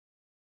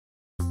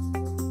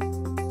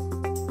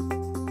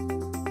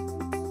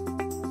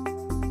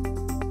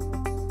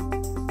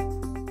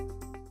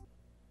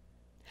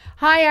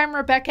Hi, I'm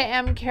Rebecca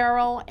M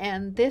Carroll,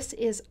 and this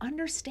is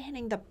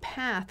Understanding the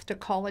Path to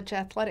College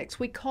Athletics.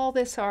 We call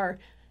this our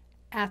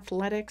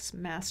Athletics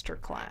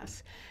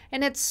Masterclass.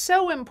 And it's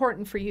so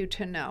important for you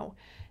to know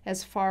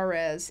as far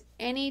as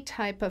any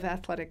type of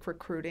athletic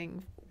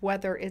recruiting,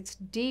 whether it's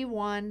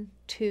D1,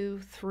 2,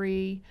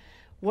 3,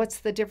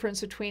 what's the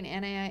difference between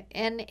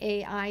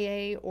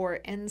NAIA or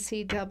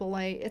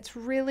NCAA. It's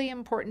really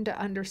important to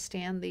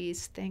understand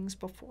these things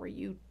before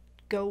you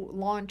go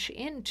launch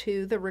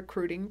into the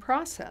recruiting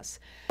process.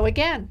 So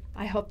again,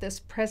 I hope this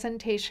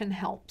presentation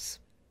helps.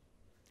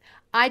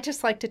 I'd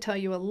just like to tell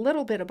you a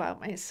little bit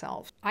about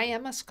myself. I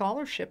am a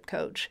scholarship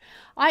coach.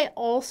 I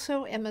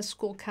also am a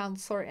school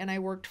counselor, and I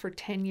worked for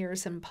 10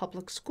 years in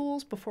public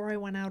schools before I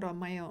went out on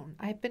my own.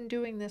 I've been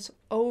doing this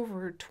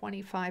over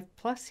 25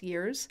 plus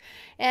years,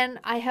 and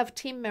I have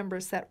team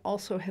members that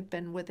also have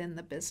been within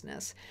the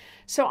business.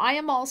 So I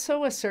am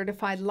also a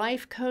certified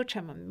life coach.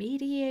 I'm a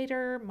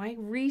mediator. My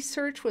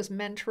research was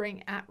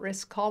mentoring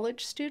at-risk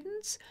college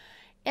students,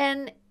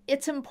 and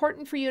it's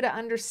important for you to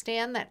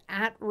understand that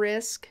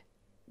at-risk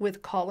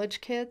with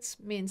college kids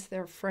means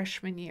their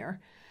freshman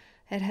year.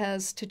 It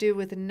has to do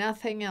with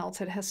nothing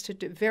else. It has to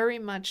do very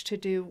much to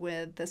do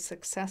with the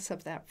success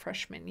of that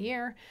freshman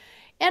year.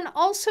 And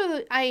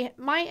also,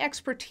 my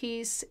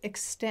expertise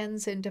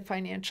extends into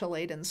financial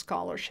aid and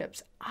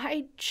scholarships.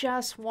 I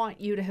just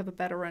want you to have a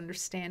better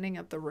understanding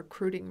of the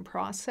recruiting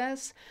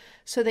process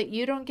so that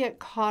you don't get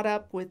caught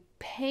up with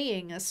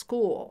paying a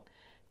school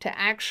to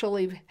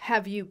actually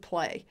have you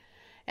play.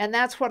 And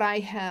that's what I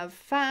have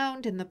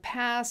found in the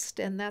past,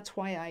 and that's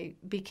why I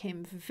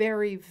became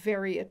very,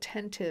 very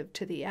attentive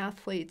to the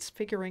athletes,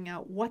 figuring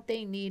out what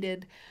they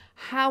needed,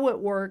 how it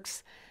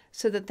works,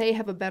 so that they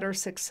have a better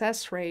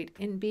success rate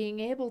in being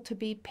able to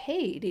be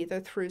paid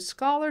either through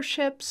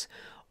scholarships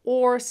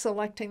or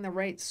selecting the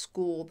right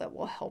school that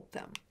will help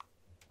them.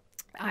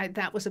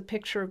 That was a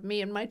picture of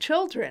me and my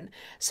children.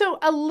 So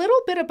a little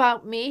bit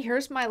about me.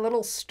 Here's my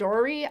little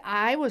story.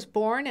 I was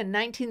born in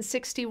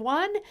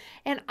 1961,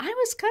 and I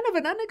was kind of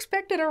an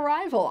unexpected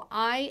arrival.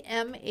 I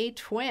am a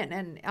twin,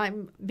 and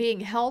I'm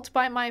being held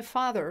by my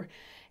father,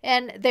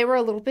 and they were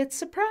a little bit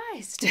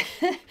surprised.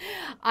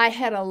 I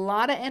had a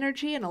lot of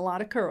energy and a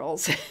lot of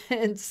curls,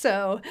 and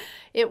so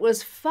it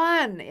was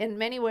fun in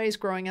many ways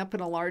growing up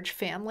in a large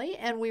family,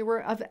 and we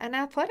were of an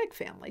athletic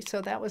family, so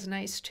that was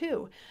nice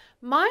too.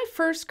 My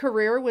first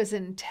career was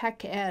in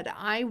tech ed.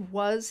 I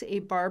was a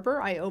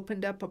barber. I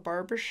opened up a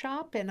barber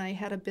shop, and I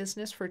had a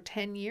business for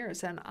 10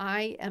 years. And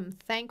I am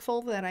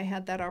thankful that I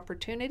had that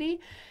opportunity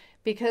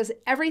because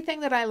everything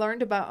that I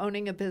learned about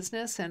owning a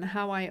business and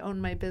how I own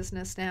my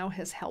business now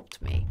has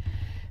helped me.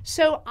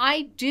 So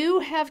I do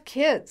have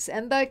kids,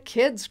 and the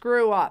kids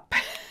grew up.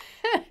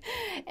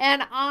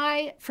 And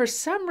for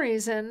some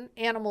reason,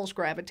 animals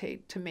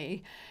gravitate to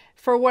me.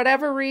 For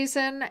whatever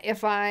reason,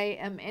 if I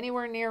am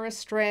anywhere near a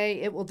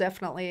stray, it will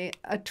definitely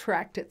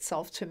attract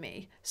itself to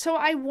me. So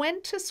I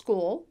went to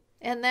school,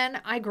 and then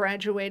I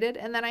graduated,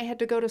 and then I had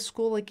to go to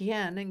school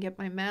again and get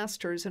my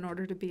master's in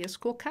order to be a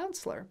school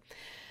counselor.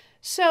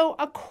 So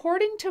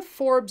according to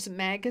Forbes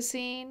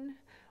magazine,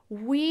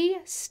 we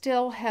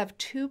still have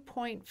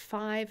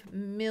 2.5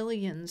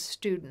 million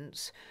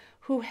students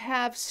who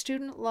have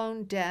student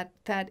loan debt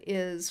that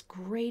is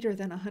greater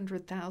than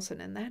 $100,000,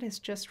 and that is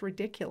just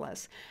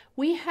ridiculous.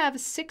 We have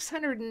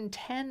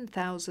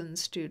 610,000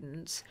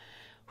 students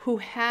who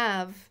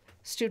have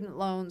student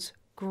loans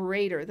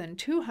greater than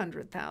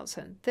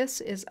 $200,000.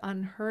 This is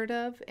unheard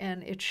of,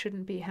 and it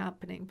shouldn't be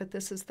happening, but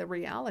this is the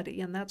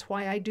reality, and that's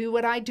why I do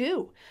what I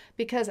do,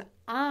 because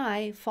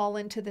I fall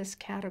into this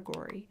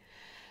category.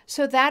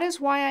 So that is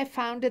why I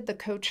founded the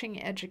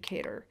Coaching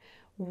Educator.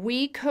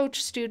 We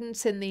coach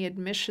students in the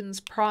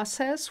admissions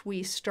process.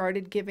 We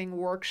started giving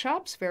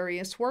workshops,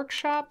 various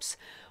workshops.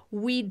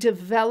 We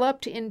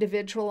developed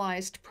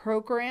individualized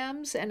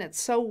programs, and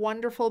it's so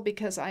wonderful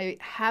because I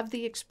have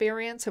the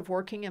experience of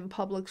working in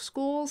public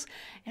schools,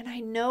 and I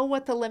know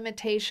what the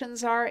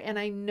limitations are, and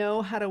I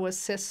know how to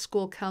assist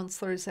school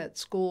counselors at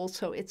school,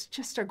 so it's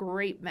just a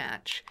great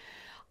match.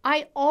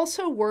 I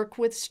also work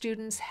with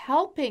students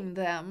helping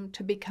them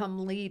to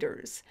become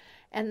leaders,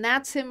 and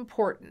that's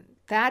important.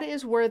 That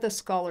is where the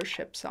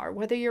scholarships are,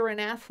 whether you're an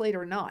athlete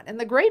or not. And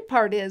the great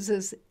part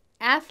is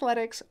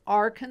athletics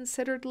are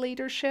considered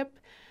leadership,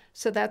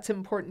 so that's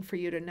important for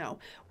you to know.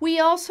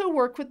 We also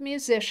work with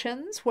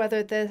musicians,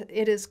 whether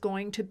it is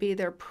going to be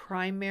their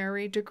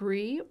primary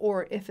degree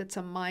or if it's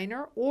a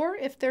minor, or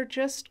if they're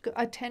just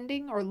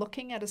attending or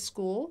looking at a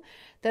school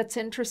that's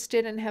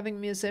interested in having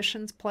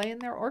musicians play in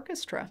their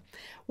orchestra.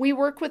 We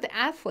work with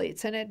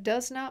athletes, and it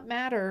does not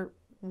matter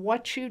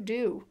what you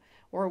do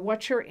or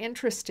what you're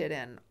interested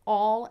in.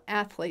 All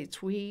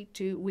athletes we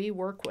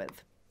work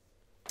with.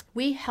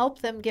 We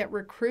help them get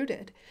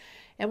recruited,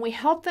 and we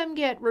help them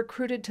get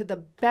recruited to the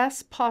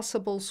best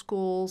possible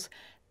schools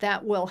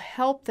that will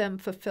help them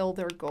fulfill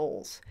their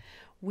goals.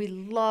 We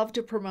love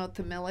to promote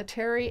the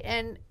military.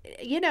 And,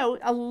 you know,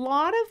 a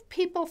lot of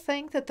people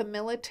think that the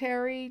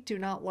military do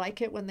not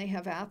like it when they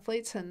have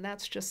athletes, and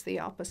that's just the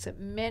opposite.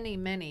 Many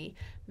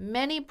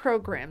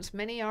programs,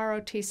 many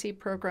ROTC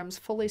programs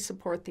fully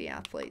support the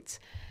athletes.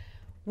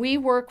 We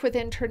work with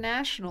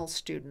international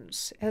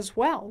students as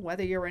well.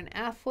 Whether you're an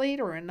athlete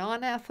or a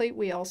non-athlete,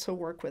 we also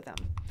work with them.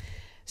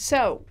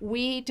 So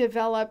we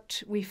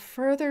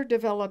further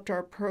developed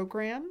our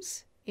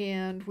programs,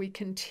 and we're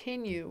going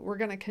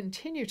to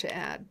continue to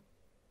add.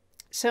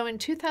 So in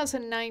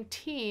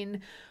 2019,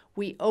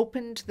 we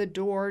opened the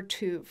door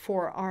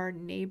for our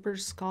Neighbor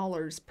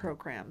Scholars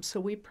program. So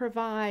we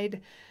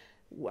provide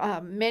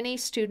many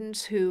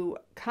students who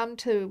come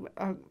to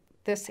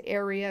this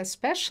area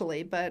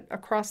especially, but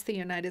across the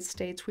United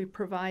States, we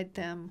provide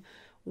them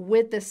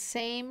with the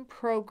same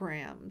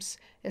programs,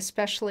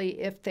 especially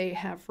if they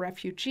have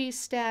refugee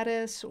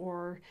status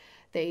or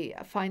they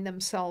find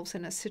themselves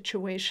in a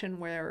situation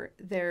where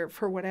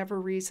for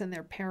whatever reason,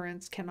 their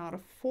parents cannot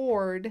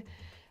afford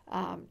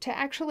to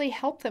actually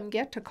help them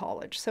get to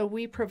college. So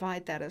we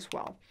provide that as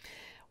well.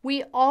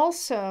 We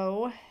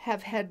also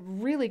have had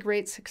really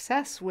great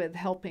success with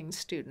helping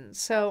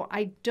students. So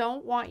I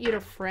don't want you to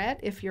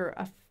fret if you're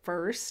a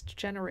first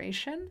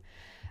generation.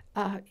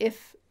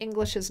 If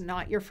English is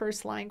not your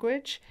first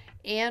language,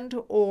 and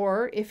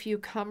or if you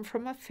come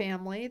from a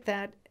family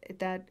that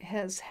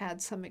has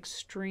had some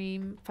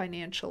extreme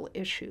financial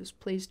issues,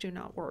 please do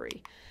not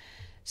worry.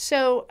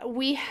 So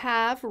we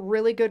have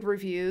really good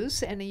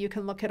reviews, and you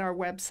can look at our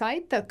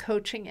website, The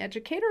Coaching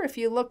Educator. If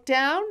you look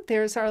down,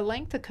 there's our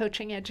link,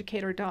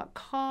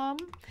 thecoachingeducator.com.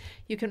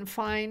 You can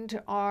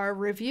find our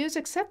reviews,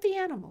 except the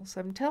animals.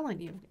 I'm telling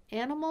you,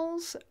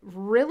 animals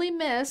really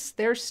miss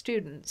their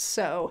students.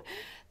 So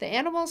the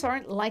animals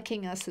aren't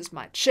liking us as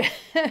much.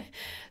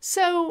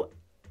 So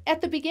at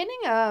the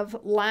beginning of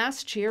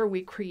last year,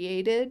 we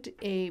created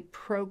a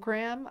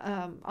program,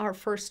 our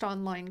first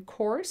online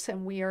course,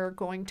 and we are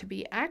going to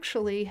be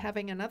actually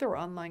having another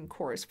online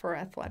course for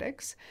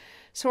athletics.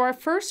 So our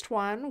first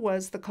one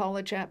was the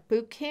College App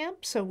Boot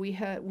Camp. So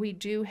we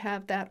do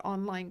have that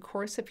online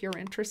course if you're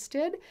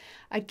interested.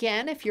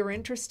 Again, if you're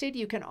interested,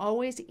 you can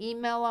always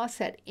email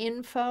us at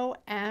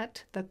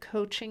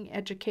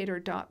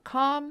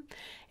info@thecoachingeducator.com,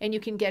 and you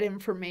can get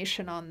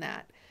information on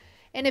that.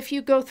 And if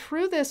you go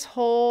through this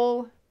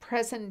whole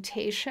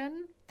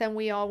presentation, then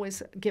we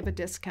always give a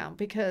discount,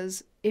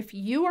 because if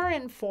you are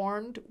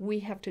informed, we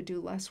have to do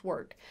less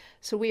work.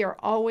 So we are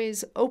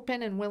always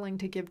open and willing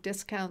to give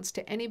discounts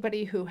to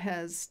anybody who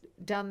has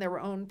done their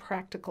own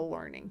practical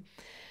learning.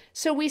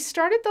 So we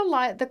started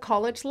the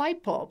College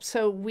Light Bulb.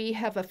 So we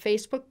have a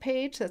Facebook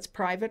page that's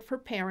private for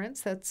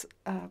parents. That's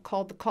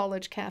called the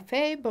College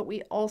Cafe, but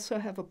we also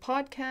have a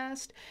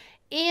podcast.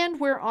 And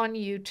we're on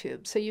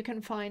YouTube, so you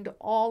can find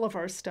all of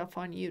our stuff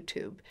on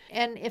YouTube.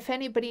 And if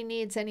anybody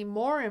needs any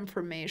more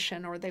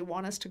information or they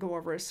want us to go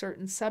over a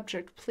certain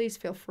subject, please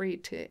feel free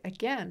to,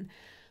 again,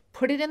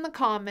 put it in the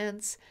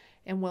comments,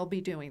 and we'll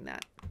be doing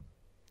that.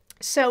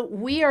 So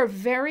we are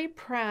very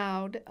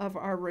proud of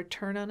our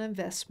return on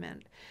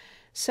investment.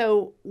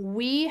 So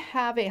we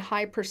have a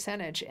high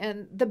percentage.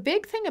 And the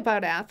big thing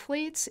about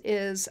athletes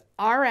is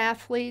our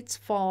athletes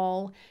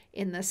fall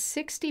in the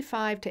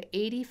 65 to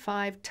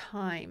 85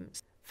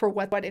 times for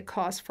what it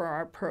costs for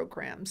our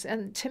programs.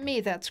 And to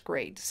me, that's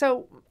great.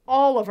 So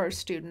all of our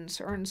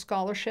students earn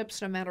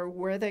scholarships no matter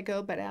where they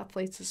go, but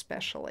athletes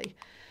especially.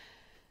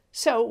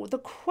 So the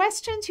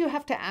questions you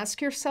have to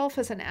ask yourself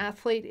as an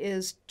athlete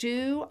is,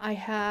 do I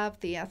have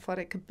the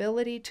athletic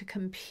ability to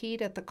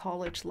compete at the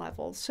college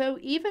level? So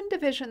even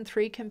Division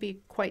III can be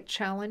quite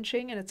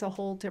challenging, and it's a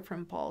whole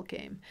different ball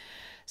game.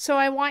 So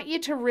I want you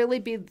to really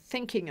be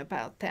thinking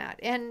about that.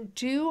 And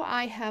do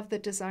I have the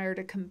desire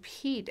to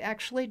compete,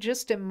 actually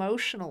just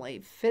emotionally,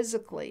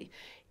 physically?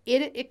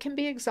 It can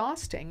be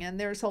exhausting, and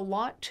there's a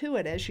lot to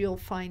it, as you'll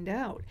find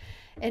out.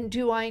 And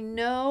do I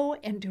know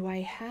and do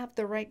I have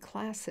the right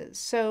classes?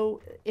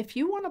 So if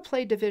you want to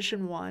play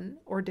Division I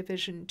or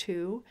Division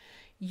II,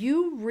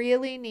 you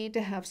really need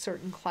to have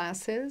certain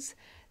classes.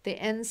 The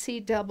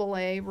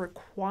NCAA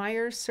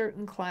requires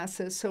certain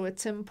classes, so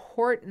it's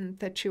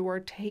important that you are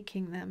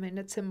taking them, and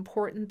it's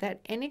important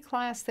that any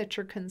class that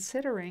you're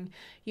considering,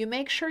 you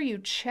make sure you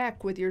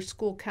check with your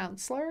school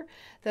counselor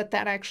that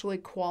actually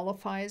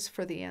qualifies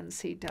for the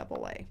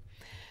NCAA.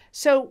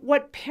 So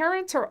what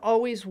parents are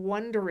always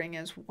wondering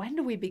is, when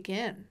do we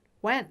begin?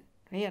 When?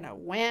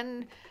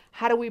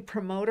 How do we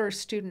promote our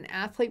student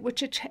athlete?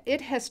 Which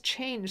it has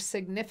changed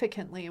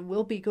significantly, and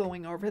we'll be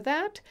going over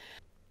that.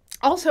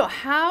 Also,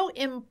 how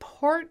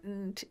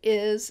important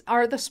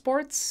are the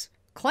sports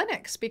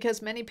clinics?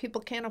 Because many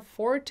people can't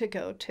afford to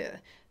go to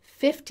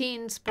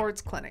 15 sports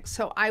clinics.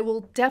 So I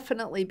will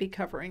definitely be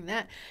covering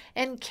that.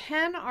 And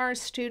can our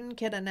student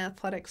get an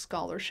athletic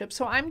scholarship?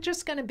 So I'm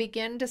just going to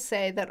begin to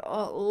say that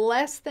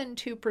less than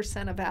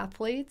 2% of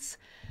athletes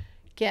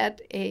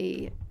get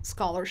a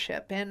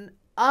scholarship. And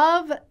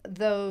of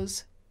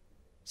those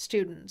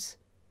students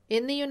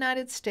in the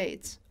United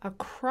States,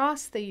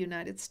 across the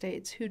United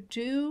States, who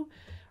do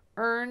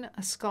earn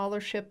a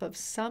scholarship of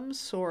some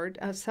sort,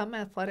 some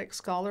athletic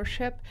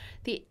scholarship,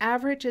 the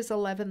average is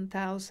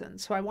 $11,000.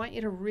 So I want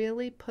you to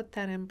really put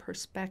that in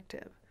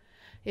perspective.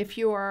 If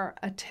you are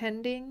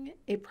attending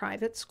a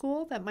private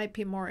school, that might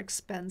be more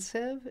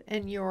expensive,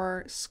 and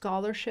your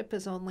scholarship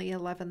is only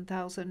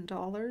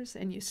 $11,000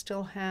 and you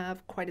still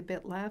have quite a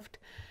bit left,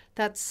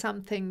 that's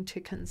something to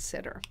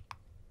consider.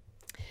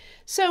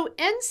 So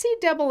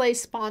NCAA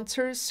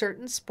sponsors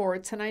certain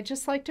sports, and I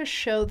just like to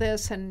show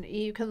this, and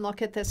you can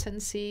look at this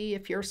and see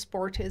if your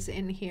sport is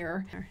in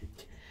here.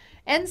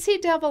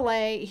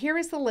 NCAA, here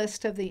is the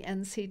list of the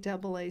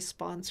NCAA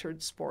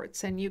sponsored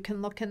sports, and you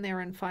can look in there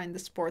and find the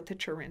sport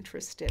that you're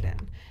interested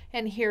in.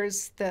 And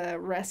here's the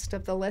rest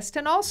of the list,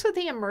 and also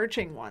the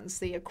emerging ones,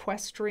 the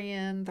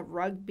equestrian, the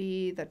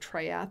rugby, the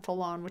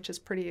triathlon, which is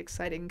pretty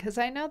exciting because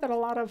I know that a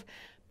lot of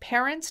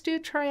parents do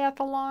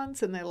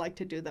triathlons and they like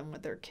to do them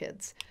with their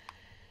kids.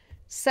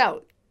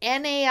 So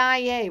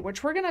NAIA,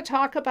 which we're going to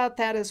talk about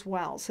that as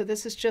well. So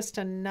this is just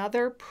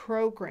another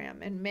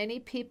program, and many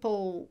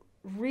people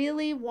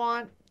really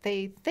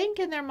they think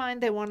in their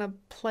mind they want to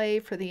play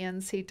for the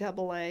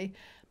NCAA,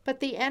 but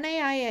the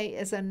NAIA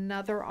is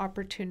another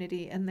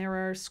opportunity, and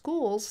there are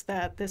schools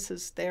that this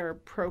is their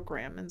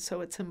program, and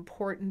so it's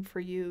important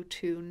for you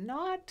to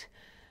not,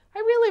 I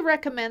really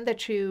recommend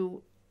that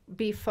you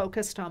be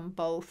focused on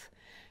both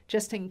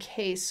just in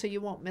case, so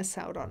you won't miss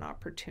out on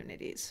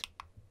opportunities.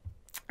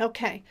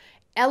 Okay,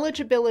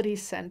 eligibility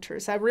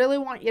centers. I really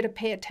want you to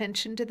pay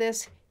attention to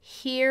this.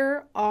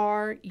 Here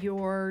are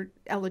your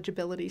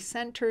eligibility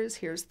centers.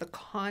 Here's the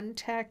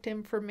contact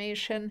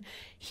information.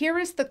 Here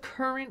is the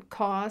current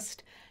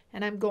cost,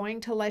 and I'm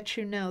going to let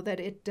you know that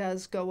it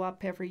does go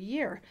up every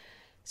year.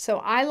 So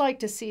I like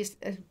to see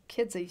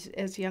kids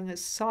as young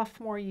as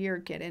sophomore year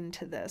get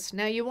into this.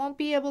 Now, you won't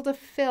be able to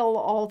fill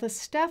all the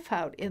stuff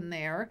out in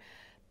there,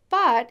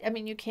 but, I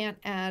mean, you can't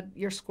add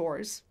your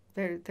scores.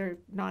 They're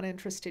not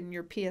interested in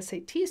your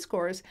PSAT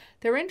scores.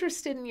 They're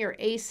interested in your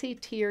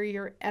ACT or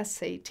your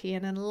SAT.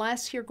 And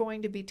unless you're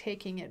going to be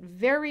taking it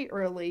very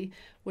early,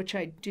 which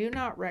I do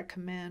not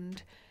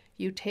recommend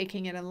you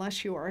taking it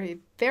unless you are a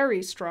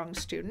very strong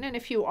student. And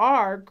if you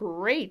are,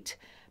 great.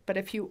 But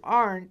if you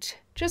aren't,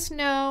 just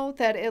know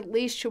that at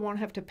least you won't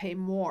have to pay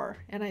more.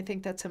 And I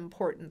think that's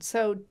important.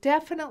 So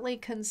definitely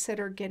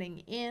consider getting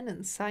in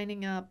and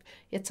signing up.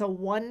 It's a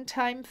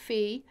one-time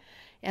fee.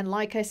 And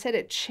like I said,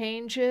 it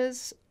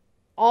changes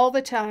all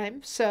the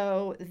time.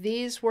 So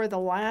these were the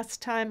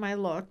last time I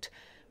looked,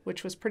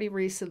 which was pretty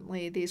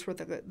recently. These were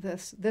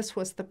this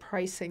was the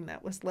pricing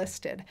that was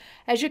listed.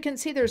 As you can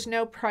see, there's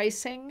no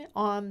pricing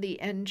on the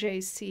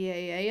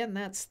NJCAA, and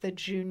that's the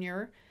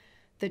junior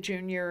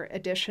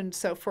edition.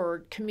 So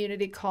for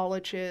community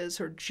colleges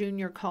or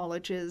junior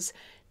colleges,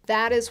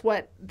 that is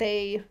what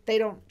they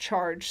don't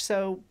charge.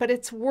 So, but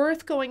it's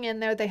worth going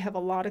in there. They have a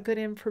lot of good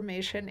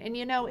information, and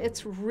you know,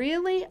 it's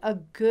really a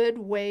good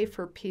way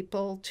for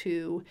people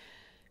to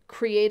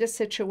create a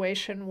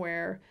situation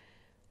where,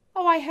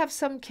 oh, I have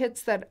some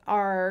kids that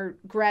are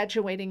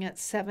graduating at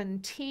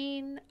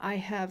 17. I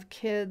have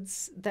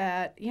kids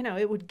that, you know,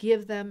 it would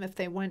give them, if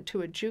they went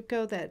to a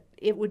JUCO, that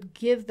it would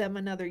give them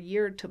another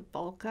year to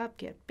bulk up,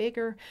 get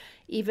bigger,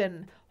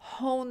 even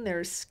hone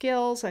their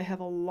skills. I have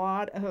a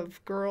lot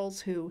of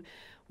girls who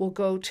will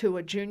go to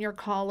a junior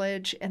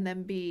college and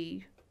then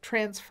be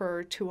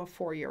transferred to a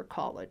four-year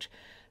college.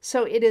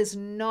 So it is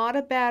not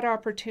a bad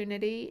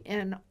opportunity,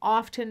 and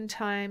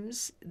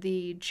oftentimes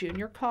the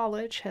junior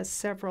college has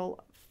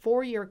several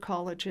four-year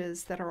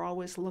colleges that are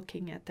always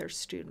looking at their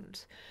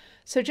students.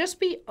 So just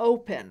be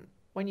open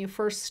when you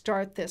first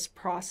start this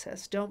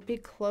process. Don't be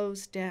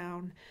closed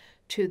down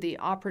to the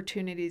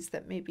opportunities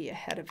that may be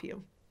ahead of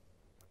you.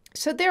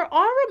 So there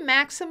are a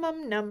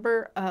maximum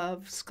number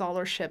of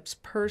scholarships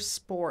per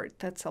sport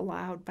that's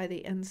allowed by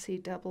the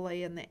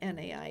NCAA and the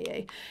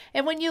NAIA.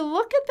 And when you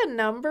look at the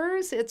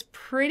numbers, it's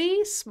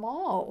pretty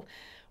small.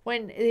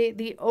 When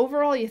the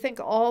overall, you think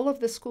all of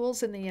the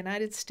schools in the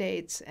United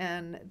States,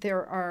 and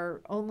there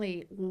are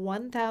only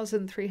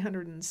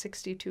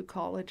 1,362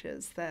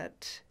 colleges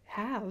that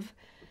have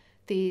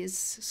these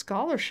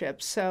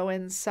scholarships. So,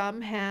 and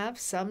some have,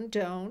 some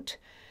don't.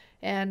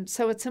 And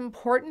so it's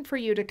important for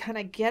you to kind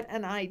of get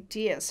an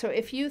idea. So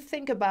if you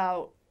think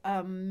about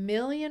 1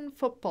 million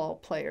football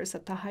players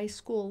at the high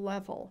school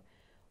level,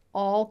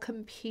 all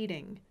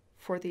competing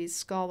for these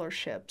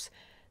scholarships,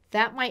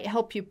 that might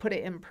help you put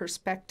it in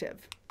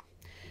perspective.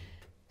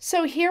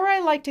 So here I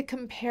like to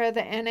compare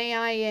the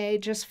NAIA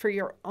just for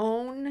your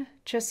own,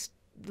 just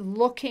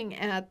looking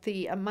at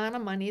the amount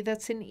of money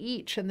that's in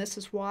each. And this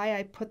is why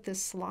I put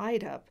this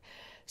slide up.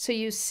 So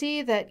you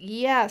see that,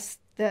 yes,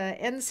 the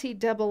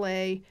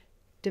NCAA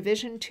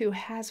Division II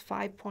has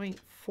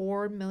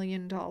 $5.4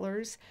 million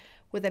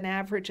with an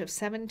average of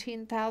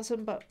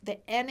 $17,000, but the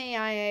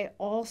NAIA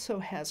also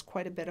has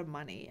quite a bit of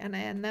money,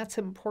 and that's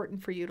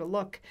important for you to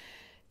look.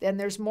 And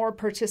there's more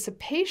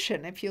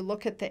participation. If you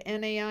look at the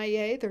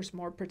NAIA, there's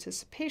more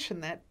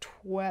participation, that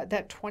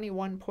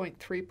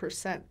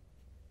 21.3%.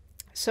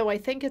 So I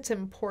think it's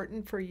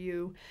important for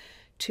you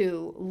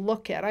to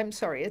look at. I'm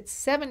sorry, it's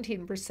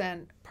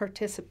 17%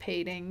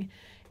 participating.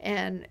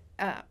 And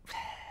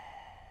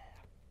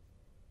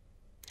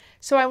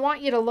so I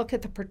want you to look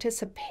at the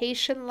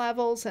participation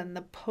levels and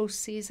the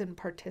postseason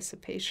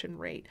participation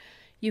rate.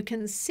 You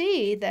can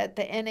see that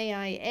the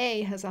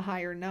NAIA has a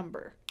higher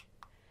number.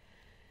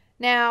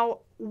 Now,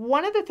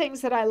 one of the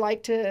things that I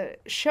like to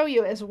show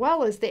you as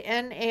well is the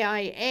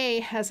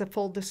NAIA has a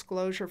full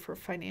disclosure for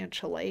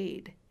financial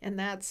aid, and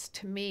that's,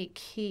 to me,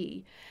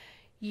 key.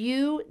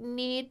 You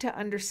need to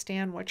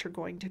understand what you're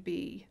going to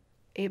be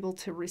able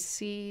to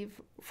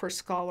receive for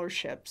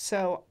scholarship.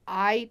 So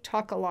I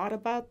talk a lot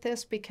about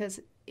this because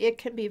it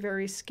can be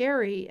very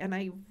scary, and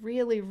I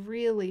really,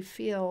 really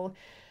feel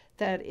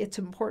that it's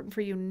important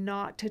for you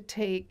not to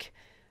take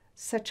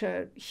such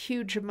a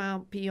huge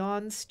amount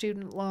beyond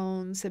student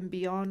loans and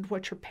beyond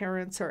what your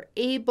parents are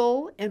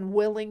able and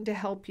willing to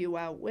help you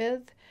out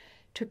with,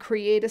 to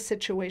create a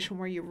situation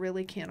where you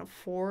really can't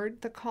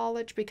afford the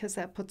college, because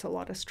that puts a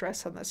lot of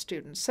stress on the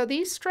students. So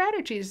these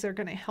strategies are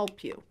going to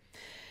help you.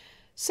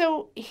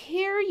 So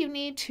here you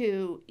need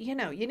to, you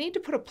need to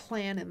put a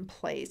plan in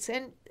place.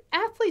 And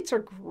athletes are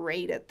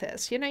great at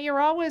this.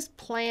 You're always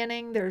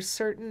planning. There's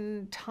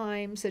certain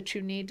times that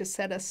you need to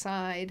set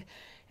aside.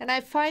 And I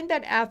find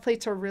that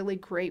athletes are really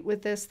great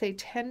with this. They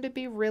tend to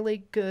be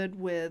really good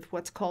with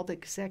what's called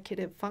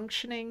executive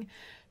functioning.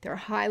 They're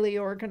highly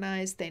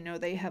organized. They know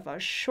they have a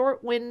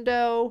short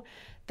window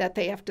that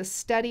they have to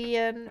study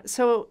in.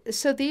 So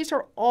these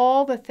are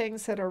all the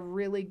things that are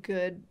really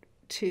good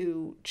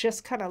to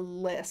just kind of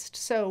list.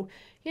 So,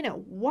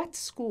 what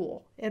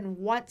school and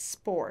what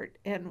sport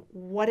and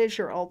what is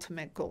your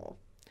ultimate goal?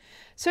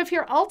 So if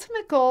your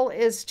ultimate goal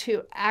is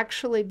to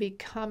actually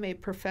become a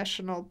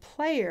professional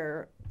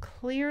player,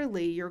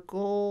 clearly your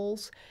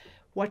goals,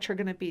 what you're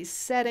going to be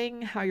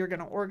setting, how you're going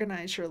to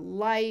organize your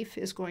life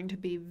is going to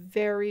be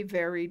very,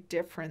 very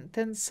different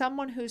than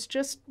someone who's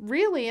just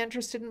really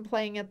interested in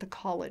playing at the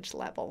college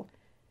level.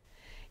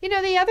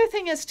 The other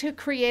thing is to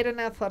create an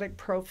athletic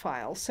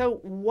profile. So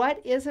what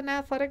is an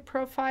athletic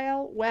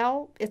profile?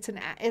 Well,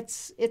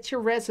 it's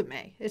your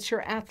resume. It's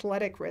your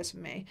athletic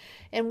resume.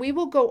 And we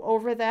will go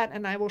over that,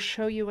 and I will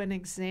show you an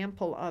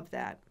example of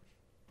that.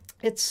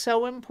 It's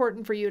so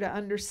important for you to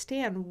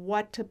understand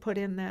what to put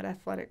in that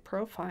athletic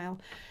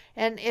profile.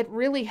 And it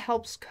really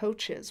helps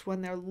coaches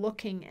when they're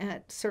looking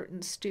at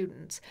certain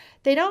students.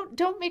 They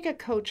don't make a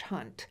coach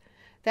hunt.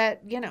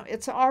 That,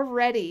 it's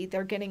already,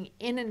 they're getting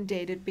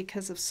inundated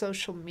because of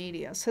social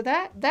media. So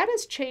that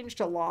has changed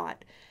a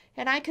lot.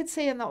 And I could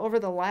say over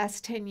the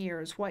last 10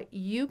 years, what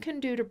you can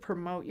do to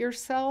promote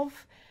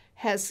yourself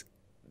has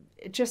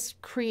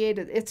just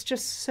created, it's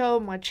just so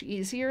much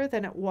easier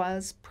than it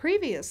was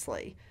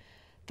previously.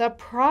 The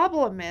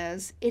problem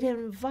is it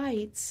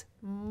invites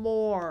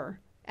more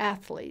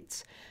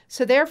athletes.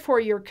 So therefore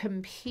you're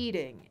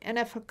competing. And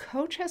if a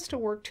coach has to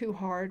work too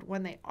hard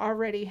when they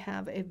already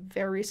have a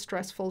very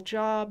stressful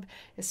job,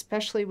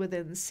 especially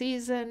within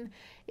season,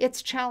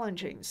 it's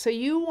challenging. So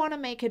you want to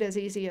make it as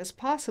easy as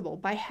possible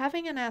by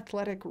having an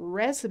athletic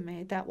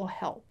resume that will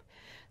help.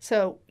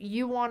 So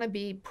you want to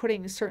be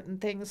putting certain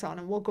things on,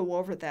 and we'll go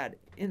over that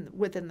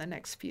within the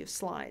next few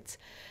slides.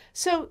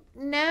 So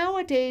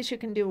nowadays you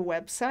can do a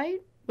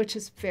website, which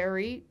is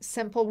very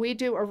simple. We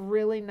do a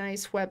really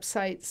nice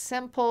website,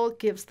 simple,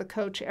 gives the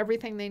coach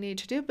everything they need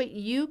to do, but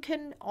you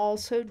can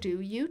also do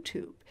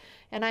YouTube,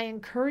 and I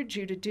encourage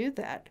you to do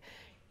that.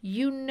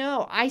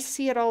 I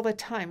see it all the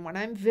time when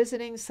I'm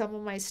visiting some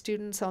of my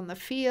students on the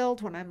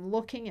field, when I'm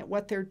looking at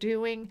what they're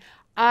doing.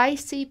 I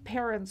see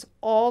parents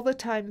all the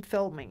time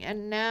filming,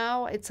 and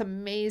now it's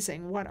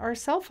amazing what our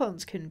cell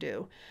phones can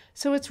do.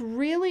 So it's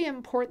really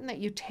important that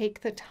you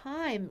take the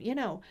time,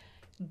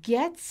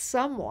 get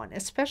someone,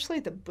 especially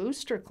the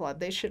booster club.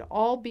 They should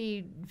all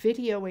be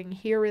videoing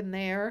here and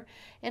there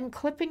and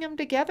clipping them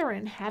together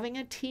and having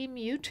a team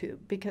YouTube,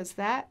 because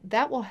that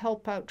will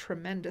help out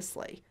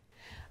tremendously.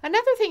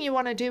 Another thing you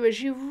want to do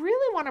is you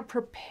really want to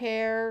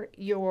prepare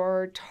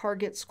your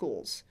target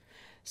schools.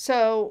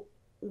 So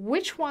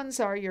which ones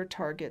are your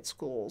target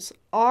schools?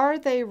 Are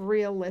they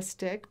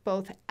realistic,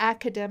 both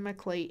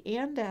academically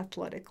and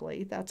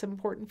athletically? That's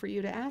important for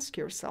you to ask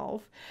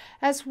yourself,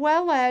 as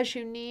well as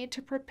you need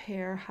to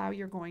prepare how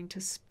you're going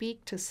to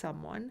speak to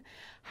someone,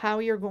 how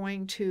you're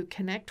going to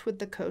connect with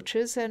the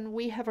coaches. And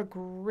we have a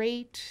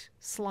great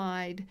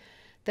slide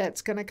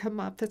that's going to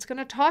come up that's going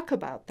to talk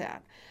about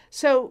that.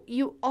 So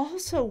you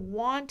also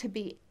want to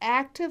be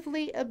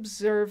actively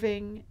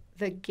observing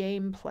the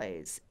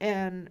gameplays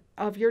and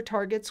of your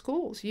target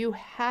schools. You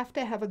have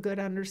to have a good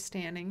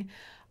understanding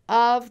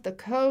of the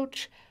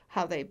coach,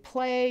 how they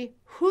play,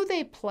 who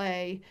they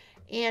play,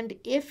 and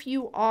if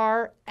you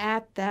are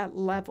at that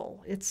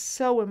level. It's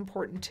so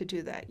important to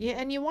do that.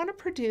 And you want to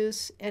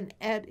produce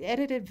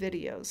edited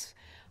videos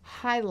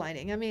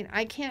highlighting. I mean,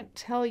 I can't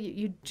tell you,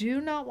 you do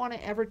not want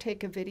to ever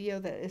take a video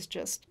that is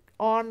just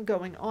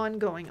ongoing.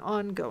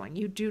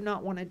 You do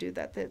not want to do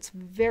that. That's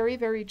very,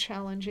 very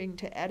challenging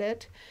to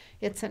edit.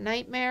 It's a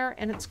nightmare,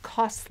 and it's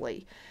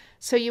costly.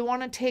 So you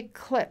want to take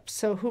clips.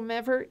 So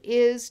whomever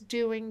is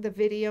doing the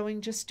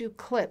videoing, just do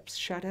clips.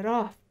 Shut it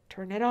off.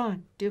 Turn it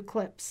on. Do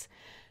clips.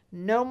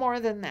 No more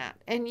than that.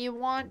 And you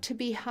want to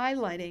be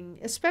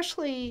highlighting,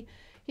 especially,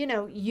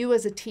 you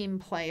as a team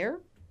player.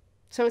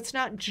 So it's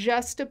not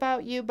just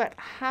about you, but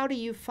how do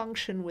you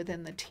function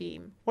within the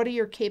team? What are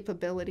your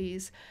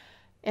capabilities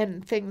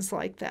and things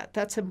like that?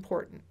 That's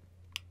important.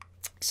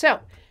 So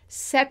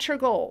set your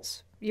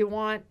goals. You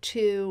want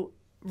to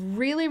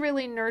really,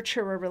 really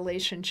nurture a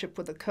relationship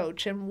with a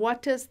coach. And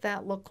what does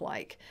that look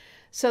like?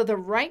 So the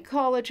right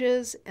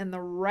colleges and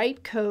the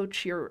right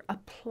coach you're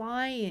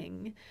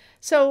applying.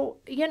 So,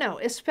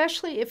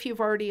 especially if you've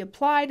already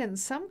applied, and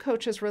some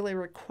coaches really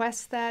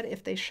request that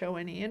if they show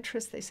any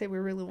interest, they say, we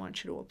really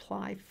want you to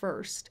apply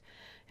first.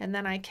 And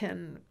then I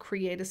can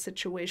create a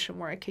situation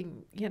where I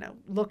can,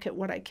 look at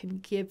what I can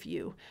give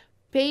you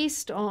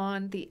based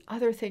on the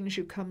other things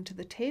you come to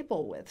the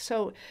table with.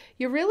 So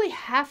you really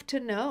have to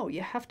know.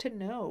 You have to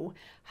know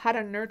how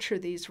to nurture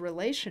these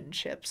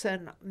relationships.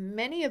 And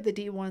many of the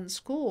D1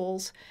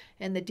 schools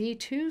and the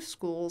D2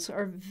 schools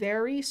are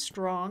very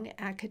strong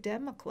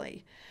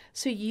academically.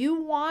 So you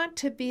want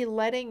to be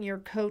letting your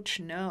coach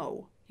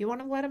know. You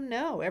want to let them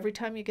know every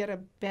time you get a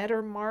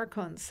better mark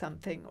on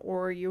something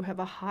or you have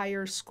a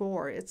higher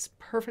score. It's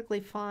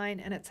perfectly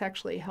fine and it's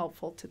actually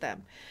helpful to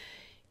them.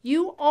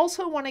 You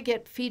also want to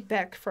get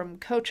feedback from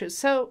coaches.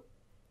 So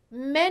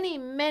many,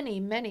 many,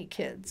 many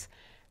kids,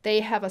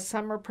 they have a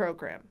summer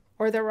program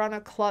or they're on a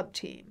club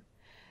team.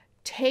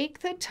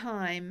 Take the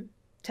time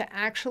to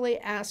actually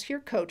ask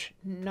your coach,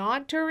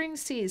 not during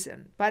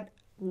season, but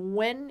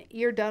when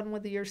you're done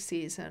with your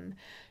season,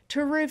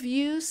 to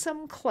review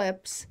some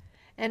clips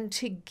and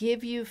to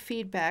give you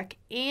feedback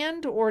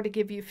or to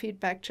give you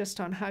feedback just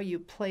on how you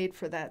played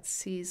for that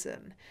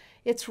season.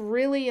 It's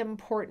really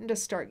important to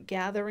start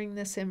gathering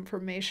this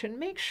information.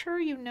 Make sure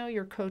you know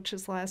your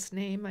coach's last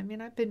name. I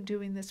mean, I've been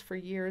doing this for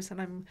years,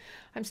 and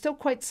I'm still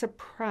quite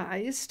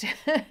surprised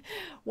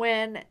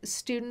when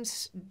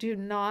students do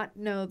not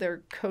know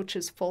their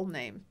coach's full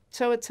name.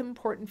 So it's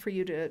important for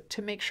you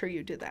to make sure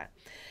you do that.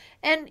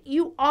 And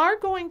you are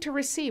going to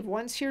receive,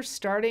 once you're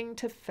starting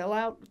to fill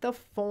out the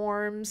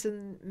forms,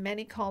 and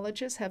many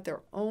colleges have their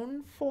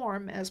own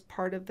form as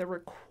part of the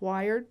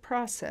required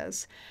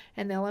process,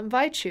 and they'll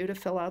invite you to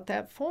fill out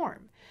that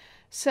form.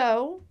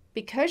 So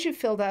because you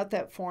filled out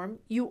that form,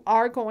 you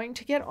are going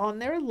to get on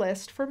their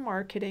list for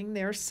marketing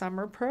their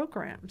summer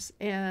programs.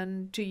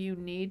 And do you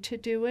need to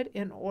do it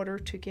in order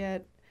to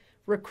get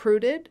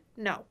recruited?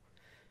 No.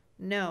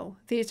 No,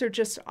 these are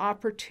just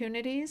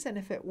opportunities, and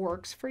if it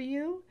works for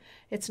you,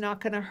 it's not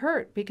going to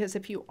hurt, because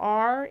if you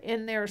are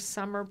in their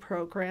summer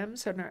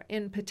programs, and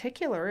in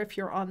particular, if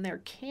you're on their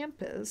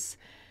campus,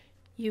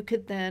 you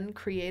could then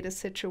create a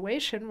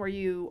situation where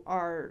you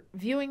are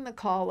viewing the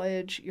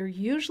college, you're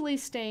usually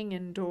staying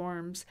in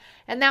dorms,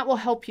 and that will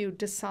help you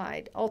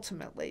decide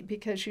ultimately,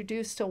 because you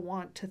do still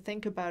want to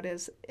think about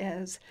it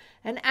as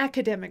an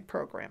academic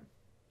program.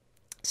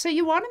 So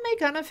you want to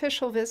make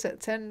unofficial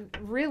visits, and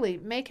really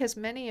make as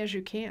many as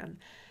you can.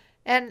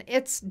 And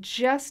it's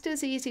just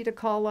as easy to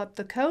call up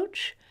the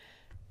coach,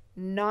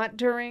 not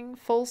during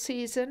full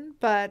season,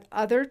 but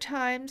other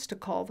times to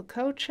call the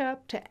coach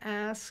up to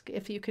ask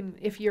if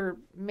you're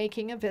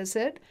making a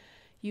visit.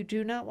 You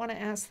do not want to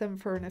ask them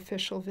for an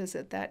official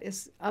visit. That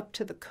is up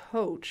to the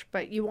coach.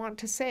 But you want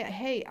to say,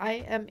 hey, I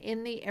am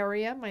in the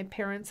area. My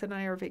parents and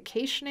I are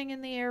vacationing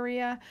in the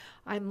area.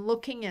 I'm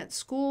looking at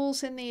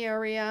schools in the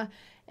area,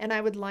 and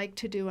I would like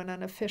to do an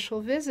unofficial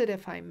visit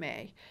if I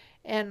may.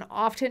 And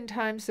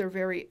oftentimes they're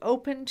very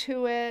open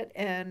to it,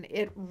 and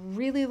it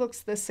really looks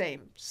the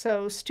same.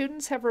 So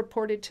students have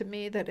reported to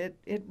me that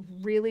it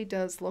really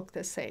does look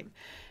the same.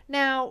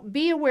 Now,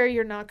 be aware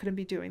you're not going to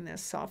be doing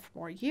this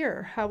sophomore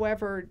year.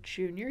 However,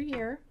 junior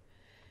year,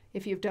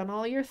 if you've done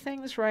all your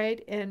things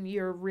right and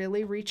you're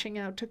really reaching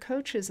out to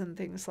coaches and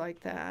things like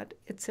that,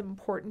 it's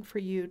important for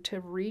you to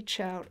reach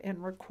out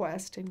and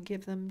request and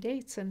give them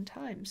dates and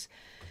times.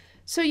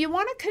 So you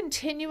want to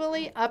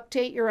continually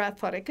update your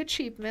athletic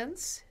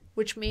achievements,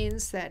 which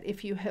means that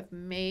if you have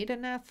made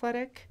an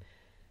athletic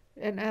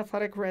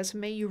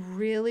resume, you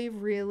really,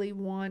 really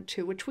want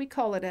to, which we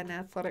call it an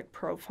athletic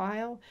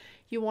profile,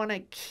 you want to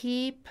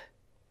keep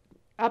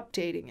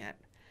updating it.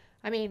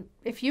 I mean,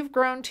 if you've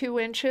grown 2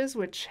 inches,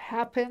 which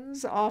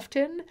happens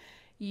often,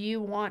 you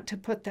want to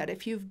put that.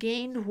 If you've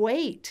gained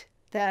weight,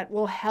 that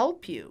will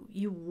help you.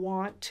 You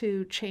want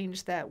to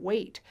change that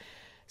weight.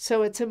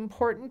 So it's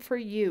important for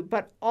you,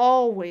 but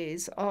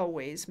always,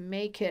 always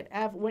make it,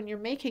 when you're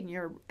making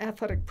your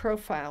athletic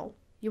profile,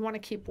 you want to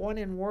keep one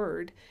in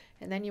Word,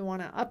 and then you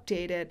want to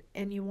update it,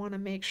 and you want to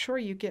make sure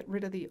you get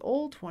rid of the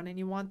old one, and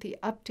you want the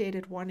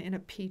updated one in a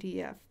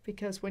PDF,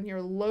 because when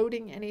you're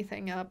loading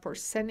anything up or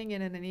sending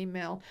it in an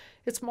email,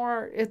 it's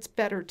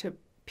better to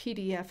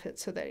PDF it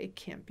so that it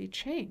can't be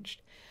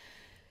changed.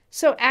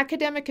 So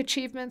academic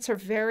achievements are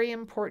very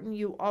important.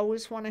 You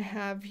always want to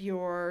have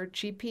your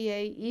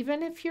GPA.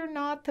 Even if you're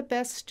not the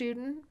best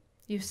student,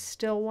 you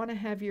still want to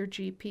have your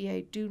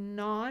GPA. Do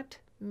not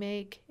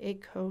make a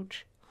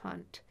coach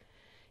hunt.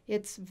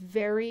 It's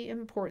very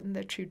important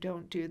that you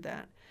don't do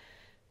that.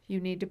 You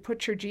need to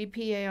put your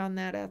GPA on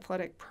that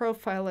athletic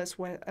profile as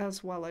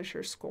well as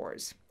your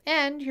scores.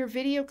 And your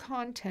video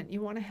content,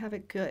 you want to have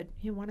it good.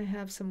 You want to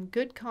have some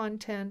good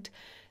content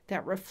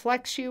that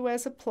reflects you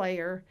as a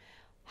player,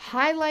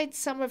 highlights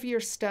some of your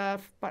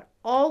stuff, but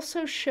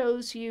also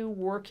shows you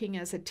working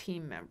as a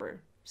team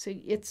member. So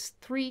it's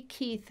 3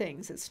 key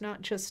things. It's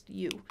not just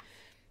you.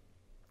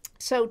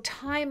 So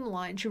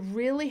timelines, you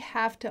really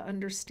have to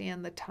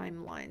understand the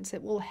timelines.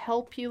 It will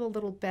help you a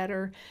little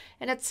better.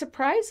 And it's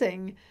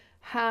surprising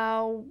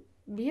how,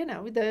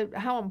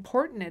 how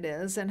important it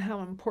is and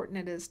how important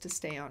it is to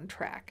stay on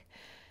track.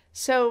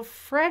 So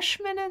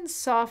freshman and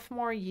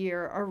sophomore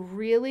year are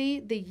really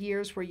the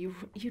years where you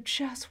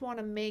just want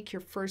to make your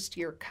first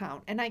year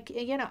count. And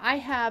I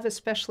have,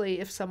 especially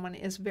if someone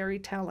is very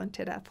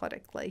talented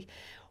athletically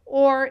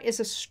or is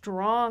a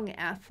strong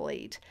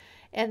athlete,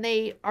 and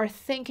they are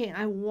thinking,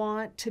 I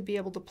want to be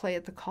able to play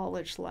at the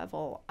college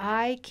level.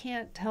 I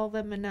can't tell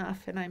them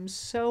enough, and I'm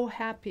so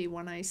happy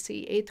when I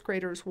see 8th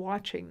graders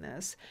watching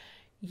this.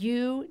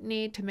 You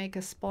need to make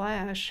a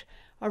splash,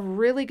 a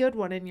really good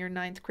one in your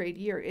 9th grade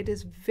year. It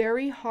is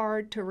very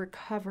hard to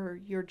recover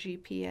your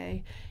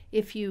GPA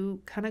if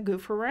you kind of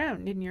goof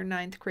around in your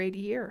 9th grade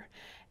year.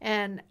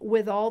 And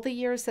with all the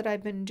years that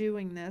I've been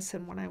doing this,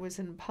 and when I was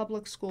in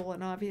public school,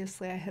 and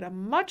obviously I had a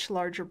much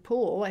larger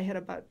pool, I had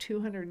about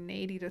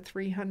 280 to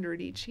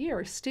 300 each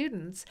year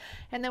students,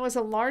 and there was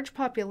a large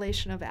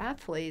population of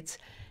athletes.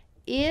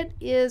 It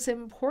is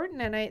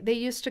important, and they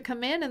used to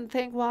come in and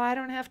think, well, I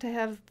don't have to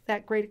have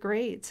that great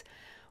grades.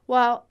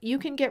 Well, you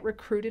can get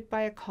recruited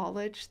by a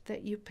college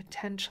that you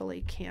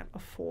potentially can't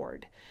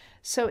afford.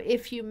 So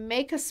if you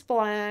make a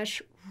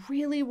splash,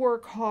 really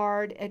work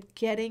hard at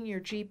getting your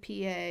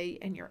GPA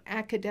and your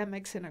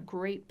academics in a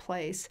great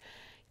place,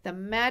 the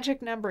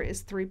magic number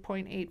is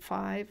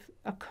 3.85.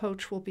 A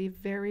coach will be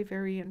very,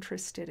 very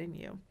interested in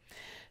you.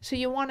 So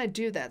you want to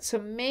do that. So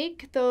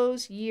make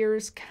those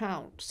years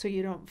count so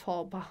you don't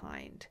fall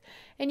behind.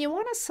 And you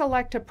want to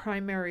select a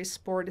primary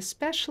sport,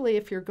 especially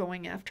if you're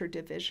going after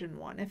Division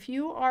I. If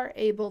you are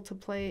able to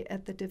play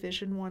at the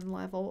Division I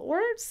level,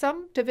 or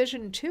some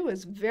Division II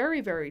is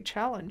very, very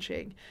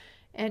challenging,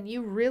 and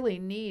you really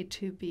need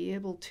to be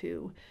able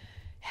to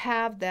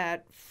have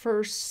that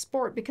first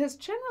sport, because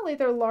generally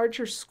they're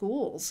larger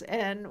schools,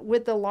 and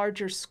with the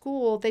larger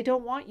school they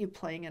don't want you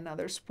playing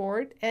another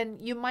sport,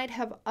 and you might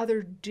have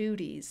other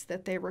duties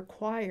that they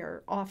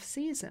require off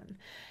season.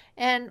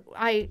 And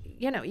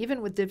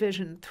even with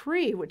Division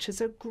III, which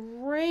is a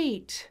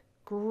great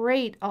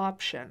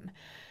option,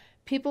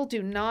 people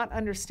do not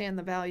understand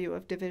the value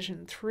of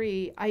Division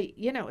III.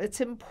 It's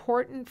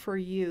important for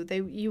you.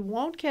 You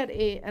won't get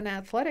an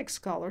athletic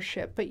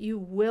scholarship, but you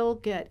will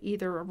get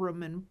either a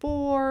room and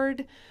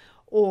board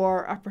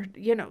or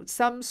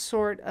some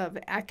sort of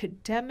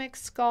academic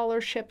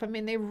scholarship. I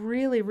mean, they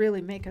really,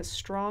 really make a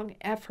strong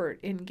effort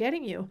in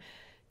getting you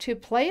to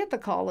play at the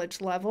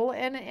college level,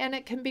 and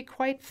it can be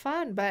quite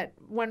fun. But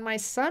when my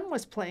son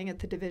was playing at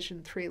the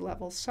Division III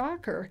level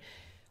soccer,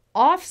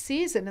 off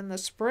season in the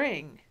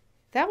spring,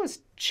 that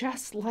was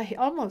just like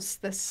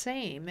almost the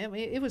same.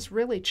 It was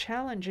really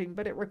challenging,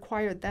 but it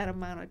required that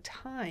amount of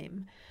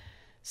time.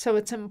 So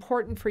it's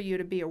important for you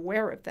to be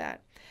aware of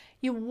that.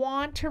 You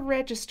want to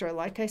register,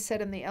 like I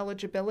said, in the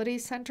eligibility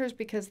centers,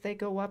 because they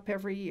go up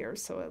every year.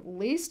 So at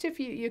least if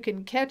you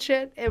can catch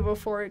it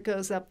before it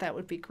goes up, that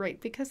would be great,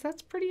 because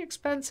that's pretty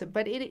expensive.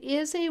 But it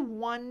is a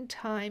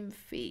one-time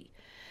fee.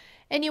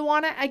 And you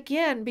want to,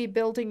 again, be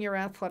building your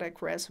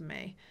athletic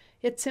resume.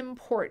 It's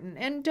important.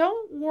 And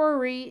don't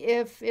worry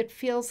if it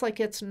feels like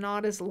it's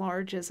not as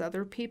large as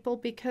other people,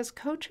 because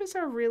coaches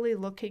are really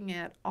looking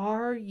at,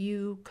 are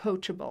you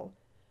coachable?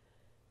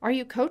 Are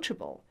you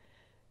coachable?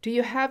 Do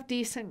you have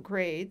decent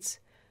grades?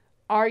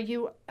 Are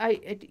you,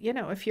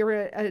 if you're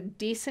a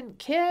decent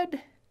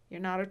kid, you're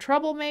not a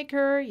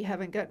troublemaker, you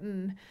haven't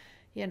gotten,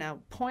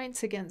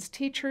 points against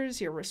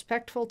teachers, you're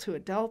respectful to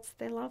adults,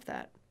 they love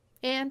that.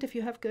 And if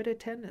you have good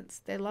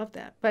attendance, they love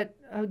that. But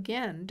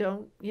again,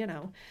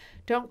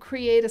 don't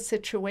create a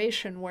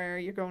situation where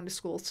you're going to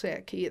school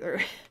sick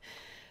either.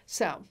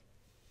 So,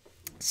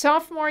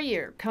 sophomore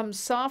year. Come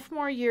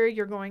sophomore year,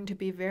 you're going to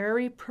be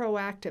very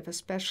proactive,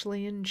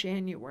 especially in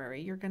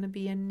January. You're going to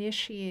be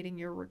initiating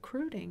your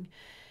recruiting.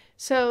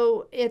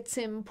 So it's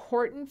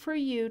important for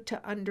you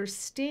to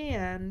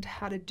understand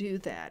how to do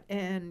that.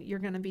 And you're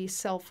going to be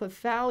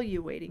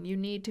self-evaluating. You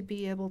need to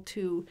be able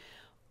to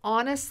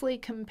honestly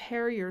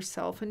compare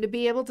yourself and to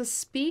be able to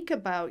speak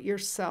about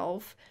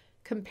yourself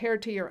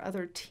compared to your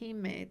other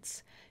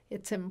teammates.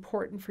 It's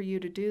important for you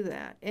to do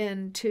that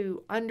and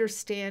to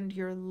understand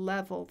your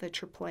level that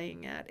you're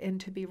playing at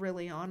and to be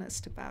really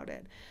honest about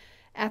it.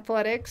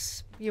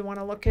 Athletics, you want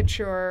to look at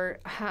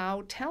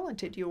how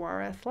talented you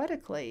are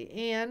athletically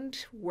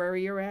and where are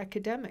your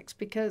academics,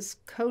 because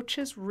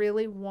coaches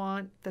really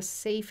want the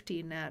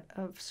safety net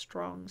of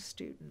strong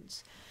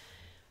students.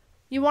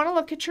 You want to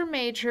look at your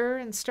major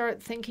and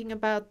start thinking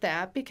about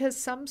that, because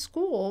some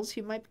schools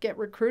you might get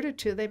recruited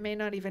to, they may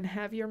not even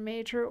have your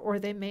major, or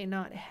they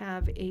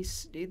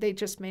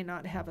just may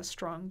not have a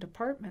strong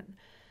department.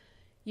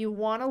 You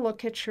want to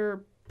look at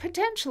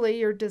potentially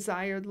your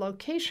desired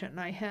location.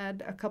 I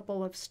had a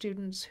couple of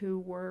students who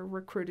were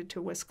recruited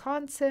to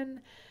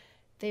Wisconsin.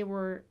 They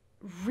were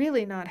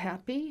really not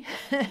happy.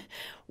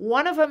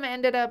 One of them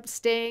ended up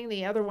staying,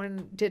 the other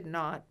one did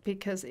not,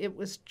 because it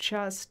was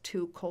just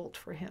too cold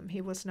for him.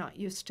 He was not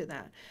used to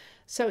that.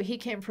 So he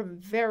came from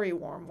very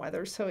warm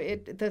weather, so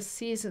the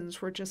seasons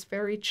were just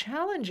very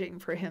challenging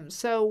for him.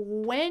 So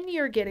when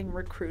you're getting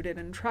recruited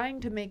and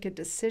trying to make a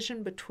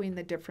decision between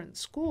the different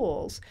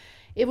schools,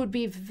 it would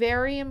be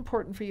very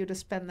important for you to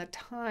spend the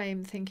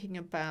time thinking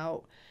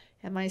about,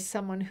 am I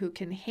someone who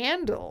can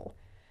handle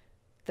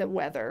the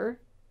weather,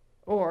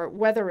 or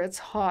whether it's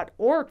hot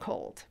or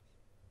cold?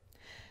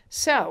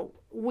 So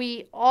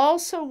we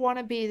also want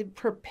to be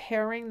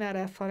preparing that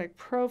athletic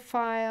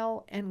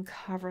profile and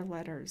cover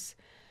letters.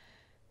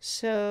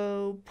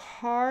 So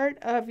part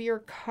of your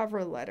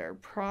cover letter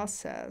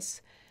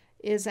process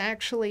is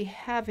actually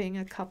having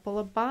a couple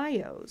of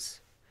bios.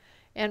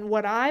 And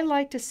what I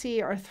like to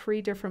see are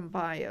 3 different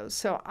bios.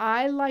 So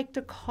I like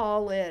to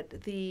call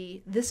it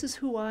this is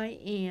who I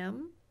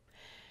am.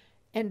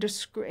 And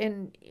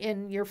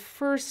in your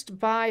first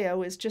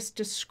bio is just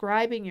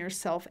describing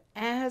yourself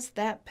as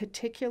that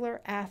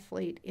particular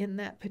athlete in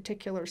that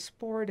particular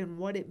sport and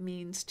what it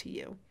means to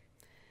you.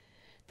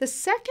 The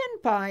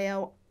second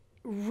bio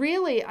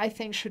really, I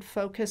think, should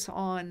focus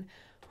on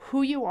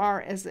who you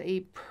are as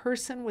a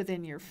person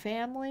within your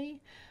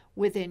family,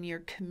 within your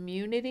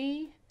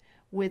community,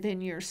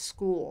 within your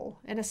school,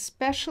 and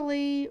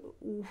especially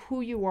who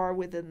you are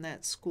within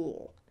that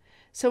school.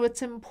 So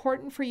it's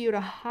important for you to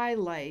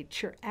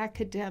highlight your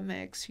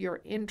academics,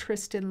 your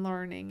interest in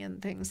learning, and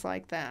things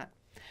like that.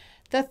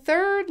 The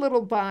third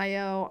little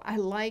bio, I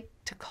like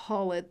to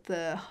call it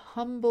the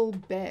humble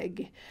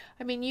beg.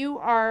 I mean, you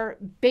are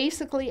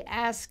basically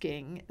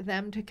asking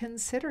them to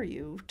consider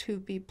you to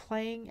be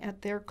playing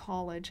at their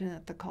college and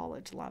at the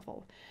college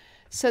level.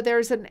 So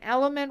there's an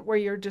element where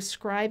you're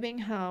describing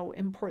how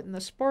important the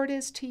sport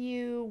is to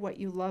you, what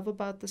you love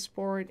about the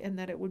sport, and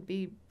that it would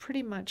be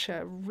pretty much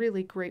a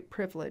really great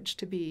privilege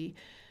to be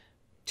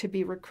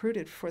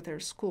recruited for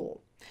their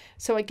school.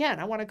 So again,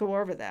 I want to go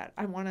over that.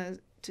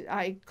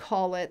 I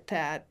call it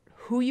that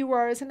who you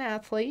are as an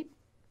athlete,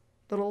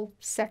 little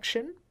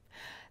section.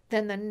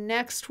 Then the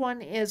next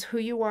one is who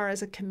you are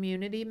as a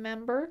community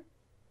member.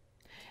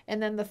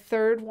 And then the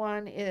third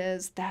one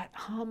is that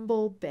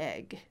humble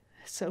beg.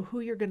 So who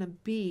you're going to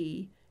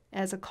be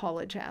as a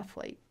college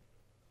athlete.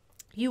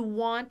 You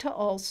want to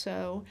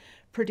also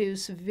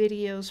produce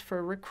videos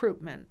for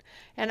recruitment.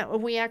 And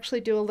we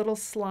actually do a little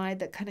slide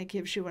that kind of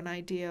gives you an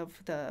idea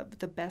of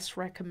the best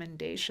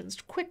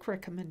recommendations, quick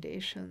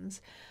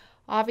recommendations.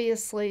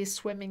 Obviously,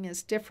 swimming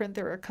is different.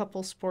 There are a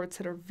couple sports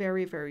that are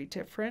very, very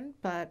different,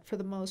 but for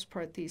the most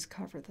part, these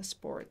cover the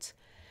sports.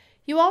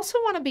 You also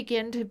want to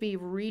begin to be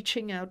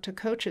reaching out to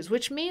coaches,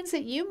 which means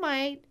that you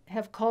might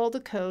have called a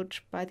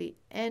coach by the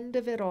end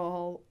of it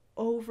all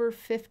over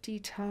 50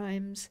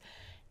 times,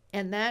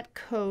 and that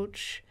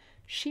coach,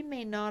 she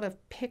may not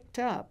have picked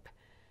up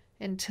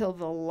until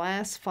the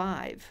last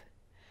 5.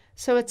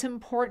 So it's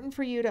important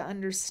for you to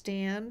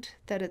understand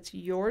that it's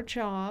your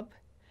job,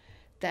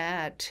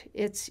 that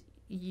it's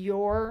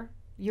your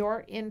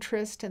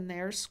interest in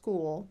their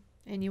school,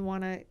 and you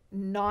want to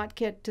not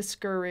get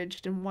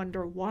discouraged and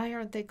wonder, why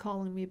aren't they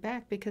calling me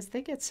back? Because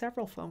they get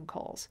several phone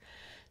calls.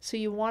 So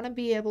you want to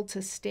be able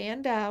to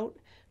stand out,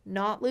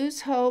 not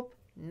lose hope,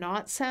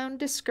 not sound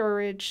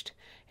discouraged,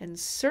 and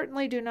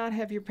certainly do not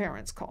have your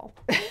parents call.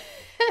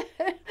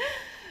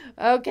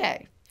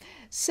 Okay.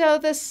 So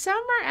the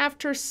summer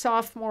after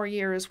sophomore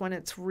year is when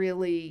it's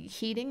really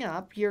heating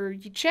up. You're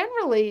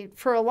generally,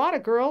 for a lot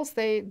of girls,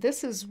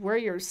 this is where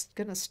you're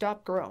going to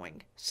stop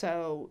growing.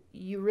 So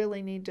you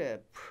really need to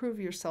prove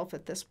yourself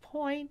at this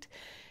point.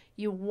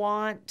 You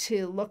want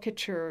to look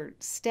at your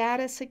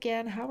status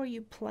again. How are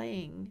you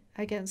playing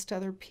against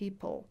other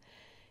people?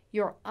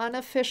 Your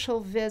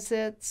unofficial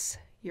visits,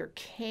 your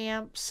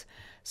camps.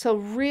 So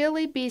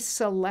really be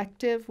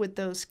selective with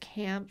those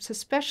camps,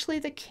 especially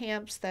the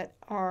camps that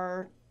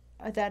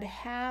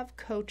have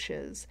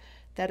coaches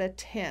that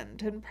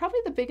attend. And probably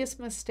the biggest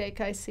mistake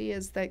I see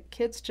is that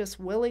kids just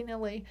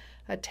willy-nilly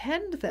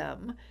attend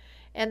them,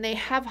 and they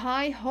have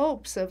high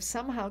hopes of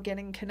somehow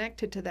getting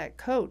connected to that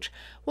coach.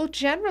 Well,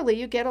 generally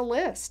you get a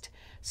list.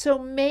 So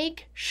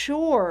make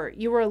sure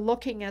you are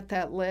looking at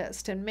that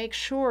list and make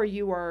sure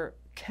you are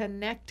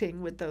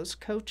connecting with those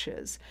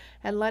coaches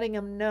and letting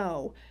them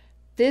know,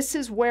 this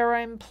is where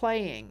I'm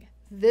playing.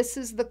 This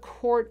is the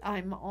court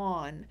I'm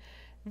on.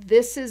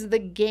 This is the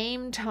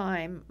game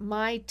time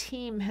my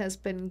team has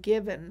been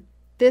given.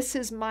 This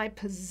is my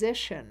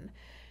position.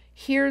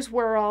 Here's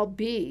where I'll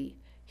be.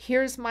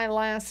 Here's my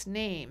last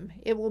name.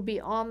 It will be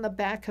on the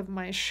back of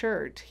my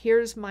shirt.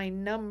 Here's my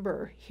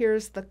number.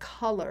 Here's the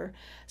color.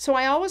 So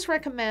I always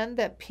recommend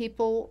that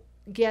people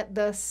get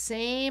the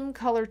same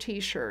color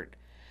t-shirt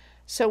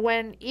So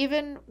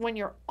even when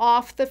you're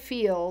off the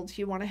field,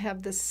 you want to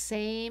have the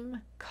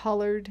same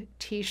colored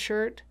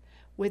t-shirt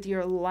with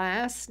your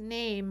last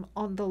name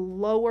on the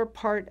lower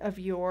part of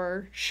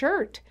your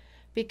shirt,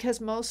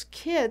 because most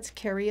kids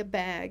carry a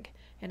bag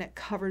and it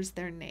covers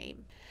their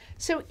name.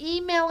 So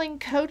emailing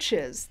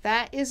coaches,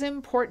 that is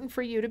important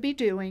for you to be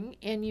doing,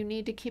 and you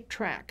need to keep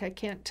track. I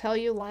can't tell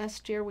you,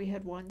 last year we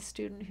had one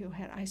student who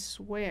had, I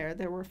swear,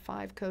 there were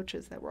 5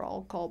 coaches that were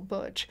all called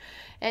Butch.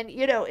 And,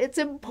 it's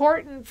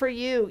important for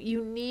you.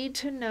 You need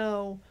to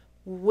know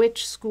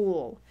which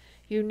school.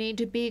 You need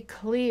to be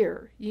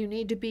clear. You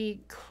need to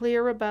be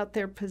clear about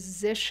their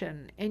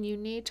position, and you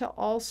need to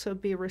also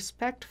be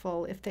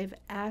respectful if they've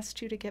asked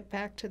you to get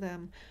back to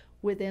them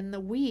within the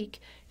week.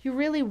 You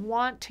really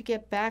want to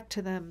get back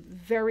to them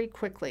very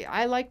quickly.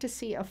 I like to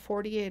see a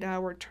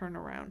 48-hour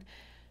turnaround.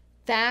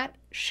 That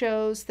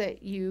shows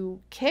that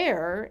you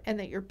care and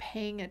that you're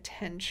paying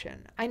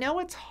attention. I know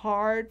it's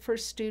hard for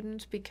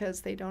students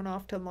because they don't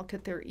often look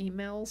at their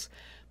emails,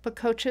 but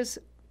coaches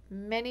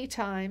many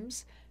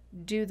times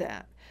do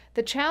that.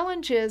 The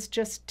challenge is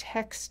just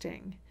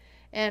texting.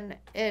 And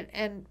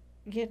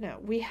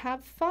we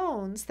have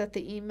phones that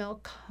the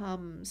email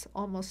comes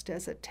almost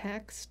as a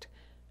text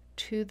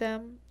to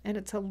them, and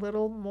it's a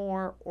little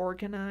more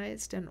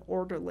organized and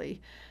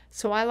orderly.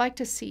 So I like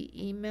to see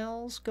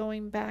emails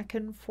going back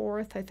and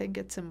forth. I think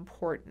it's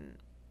important.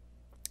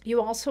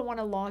 You also want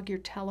to log your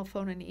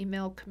telephone and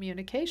email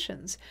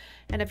communications.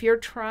 And if you're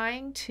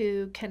trying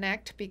to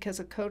connect because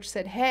a coach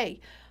said, hey,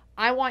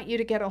 I want you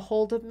to get a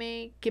hold of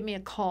me, give me a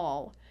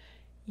call,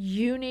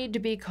 you need to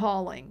be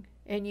calling,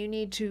 and you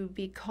need to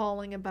be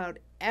calling about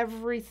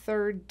every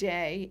third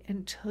day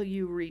until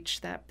you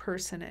reach that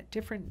person at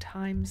different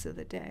times of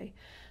the day.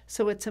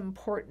 So it's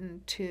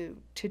important to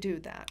do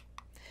that.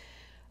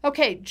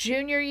 Okay,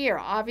 junior year.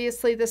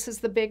 Obviously, this is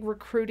the big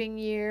recruiting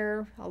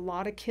year. A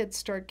lot of kids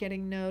start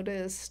getting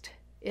noticed.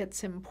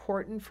 It's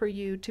important for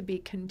you to be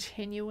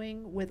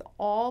continuing with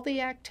all the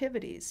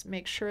activities.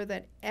 Make sure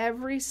that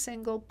every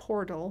single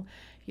portal,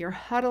 your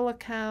Huddle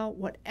account,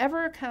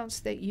 whatever accounts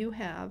that you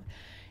have,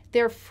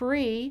 they're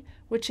free,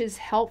 which is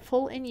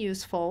helpful and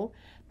useful,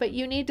 but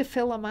you need to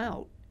fill them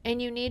out,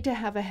 and you need to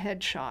have a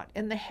headshot,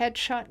 and the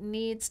headshot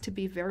needs to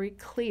be very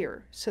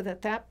clear so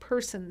that that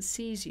person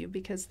sees you,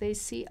 because they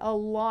see a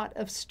lot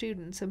of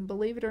students, and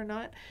believe it or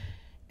not,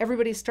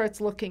 everybody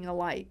starts looking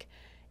alike.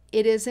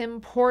 It is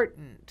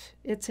important.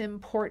 It's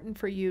important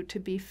for you to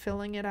be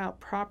filling it out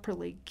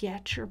properly.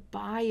 Get your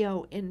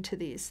bio into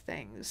these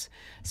things.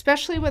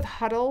 Especially with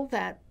Huddle,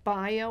 that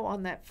bio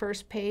on that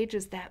first page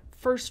is that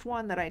first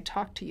one that I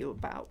talked to you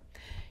about.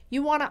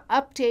 You want to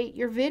update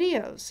your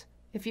videos.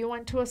 If you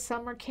went to a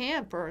summer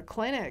camp or a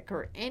clinic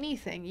or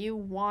anything, you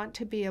want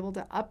to be able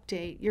to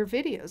update your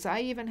videos. I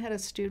even had a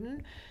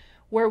student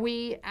where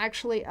we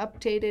actually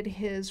updated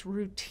his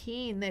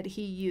routine that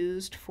he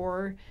used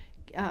for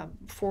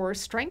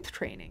strength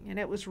training, and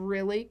it was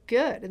really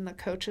good, and the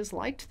coaches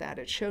liked that.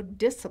 It showed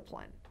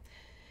discipline.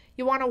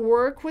 You want to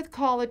work with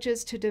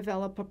colleges to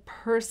develop a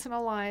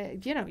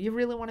personalized, you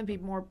really want to be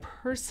more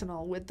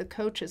personal with the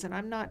coaches, and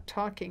I'm not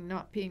talking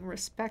not being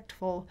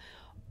respectful.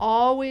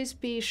 Always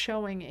be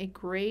showing a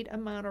great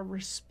amount of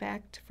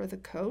respect for the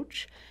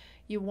coach.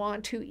 You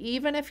want to,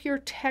 even if you're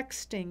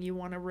texting, you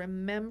want to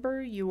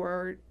remember you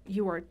are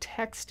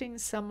texting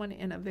someone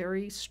in a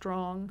very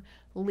strong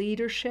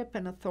leadership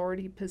and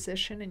authority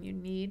position, and you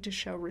need to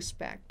show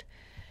respect.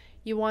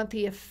 You want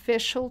the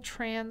official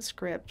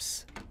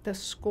transcripts, the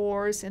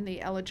scores in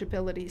the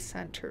eligibility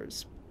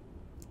centers.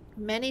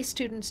 Many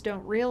students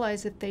don't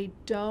realize if they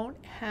don't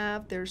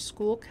have their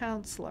school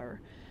counselor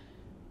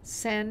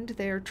send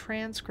their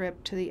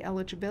transcript to the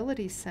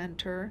eligibility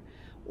center,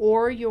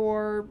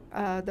 or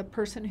the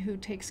person who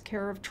takes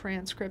care of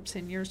transcripts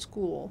in your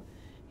school,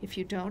 if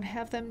you don't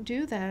have them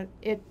do that,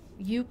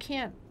 you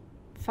can't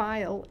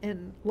file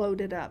and load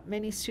it up.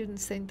 Many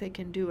students think they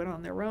can do it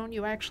on their own.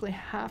 You actually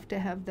have to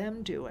have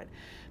them do it.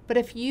 But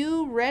if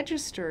you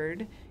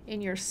registered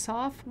in your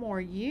sophomore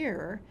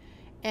year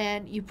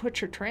and you put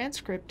your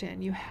transcript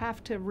in, you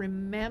have to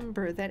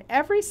remember that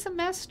every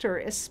semester,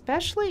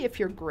 especially if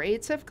your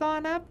grades have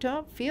gone up,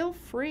 don't feel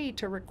free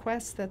to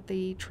request that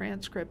the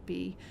transcript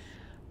be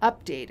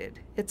updated.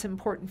 It's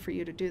important for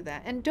you to do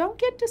that. And don't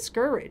get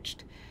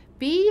discouraged.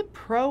 Be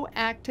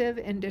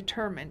proactive and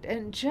determined,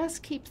 and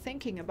just keep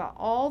thinking about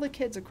all the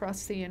kids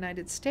across the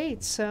United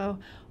States. So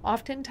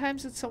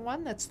oftentimes it's the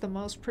one that's the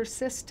most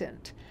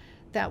persistent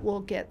that will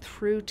get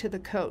through to the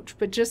coach.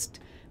 But just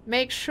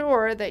make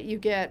sure that you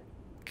get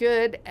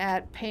good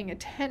at paying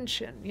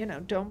attention.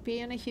 Don't be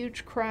in a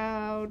huge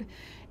crowd.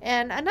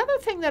 And another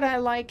thing that I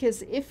like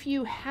is if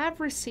you have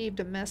received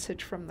a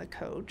message from the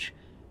coach,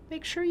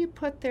 make sure you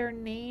put their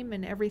name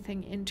and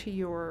everything into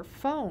your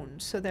phone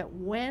so that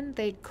when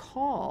they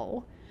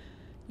call,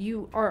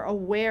 you are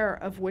aware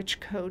of which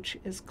coach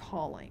is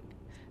calling.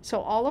 So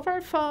all of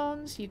our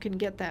phones, you can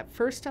get that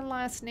first and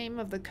last name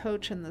of the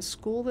coach and the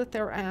school that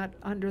they're at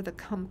under the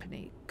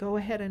company. Go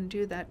ahead and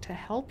do that to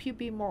help you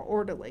be more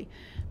orderly.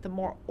 The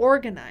more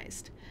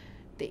organized.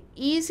 The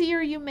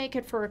easier you make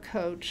it for a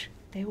coach,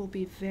 they will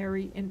be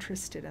very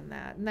interested in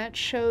that. And that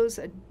shows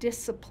a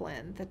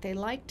discipline that they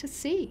like to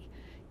see.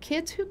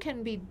 Kids who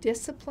can be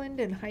disciplined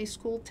in high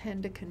school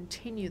tend to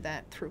continue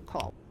that through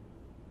college.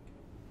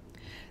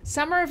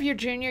 Summer of your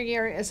junior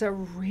year is a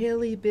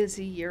really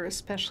busy year,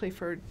 especially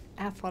for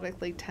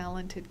athletically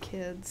talented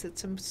kids.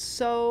 It's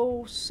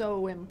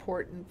so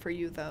important for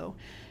you, though,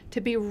 to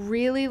be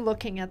really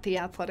looking at the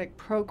athletic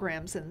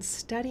programs and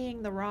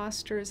studying the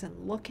rosters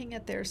and looking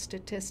at their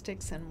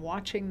statistics and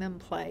watching them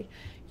play.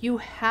 You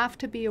have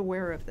to be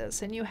aware of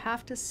this, and you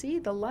have to see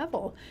the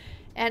level.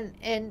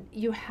 And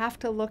you have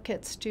to look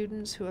at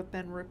students who have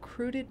been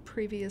recruited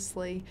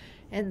previously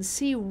and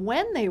see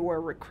when they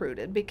were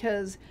recruited,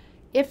 because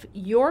if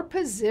your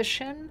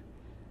position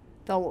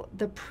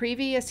the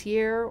previous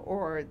year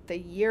or the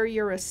year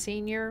you're a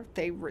senior,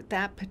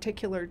 that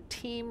particular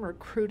team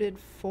recruited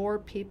 4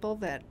 people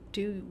that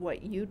do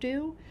what you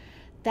do,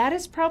 that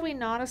is probably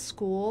not a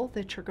school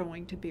that you're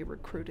going to be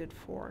recruited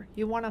for.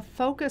 You want to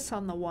focus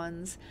on the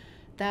ones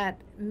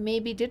that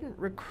maybe didn't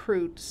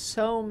recruit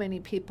so many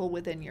people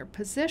within your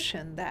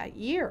position that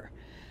year.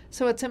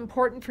 So it's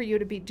important for you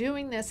to be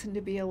doing this and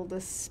to be able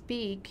to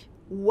speak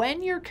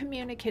when you're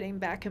communicating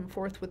back and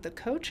forth with the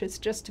coaches,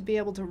 just to be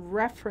able to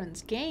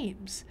reference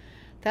games.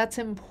 That's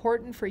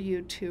important for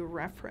you to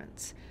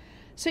reference.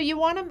 So you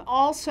want to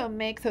also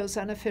make those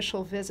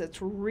unofficial visits,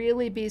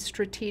 really be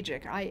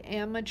strategic. I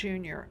am a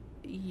junior.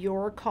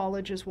 Your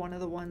college is one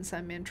of the ones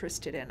I'm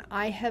interested in.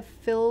 I have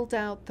filled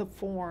out the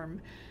form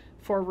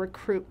for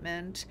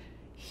recruitment.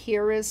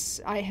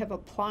 I have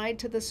applied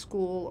to the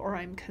school, or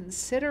I'm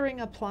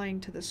considering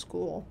applying to the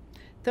school.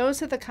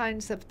 Those are the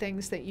kinds of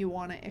things that you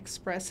want to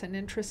express an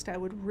interest. I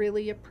would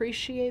really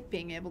appreciate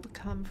being able to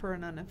come for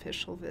an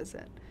unofficial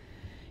visit.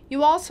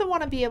 You also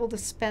want to be able to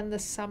spend the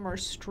summer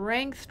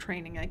strength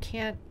training. I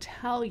can't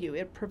tell you,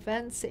 it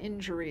prevents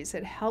injuries.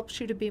 It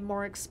helps you to be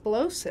more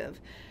explosive.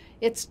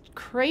 It's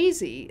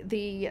crazy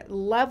the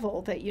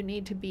level that you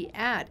need to be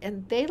at,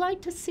 and they like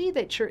to see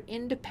that you're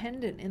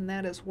independent in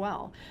that as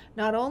well.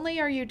 Not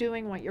only are you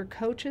doing what your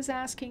coach is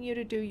asking you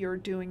to do, you're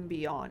doing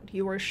beyond.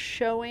 You are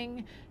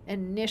showing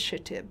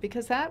initiative,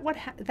 because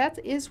that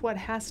is what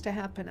has to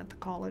happen at the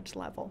college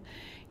level.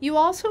 You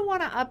also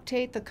want to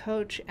update the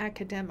coach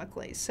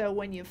academically. So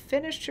when you've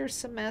finished your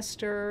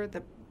semester,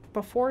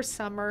 before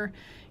summer,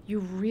 you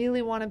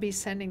really want to be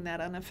sending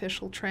that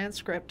unofficial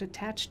transcript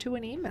attached to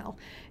an email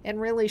and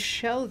really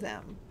show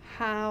them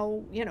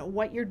how,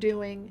 what you're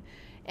doing.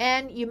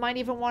 And you might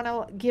even want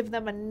to give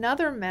them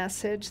another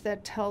message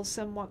that tells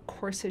them what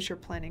courses you're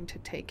planning to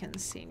take in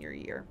senior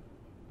year.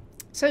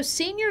 So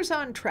seniors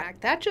on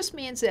track, that just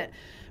means that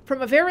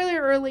from a very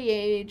early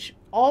age,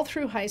 all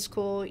through high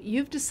school,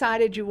 you've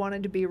decided you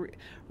wanted to be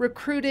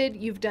recruited.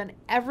 You've done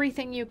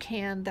everything you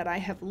can that I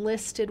have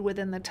listed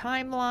within the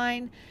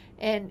timeline,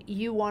 and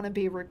you want to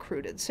be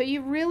recruited. So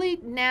you really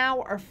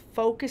now are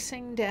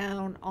focusing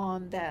down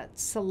on that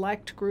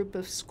select group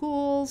of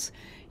schools.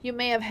 You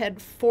may have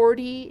had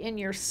 40 in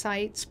your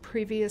sights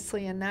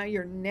previously, and now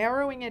you're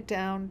narrowing it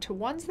down to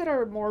ones that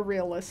are more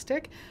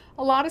realistic.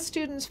 A lot of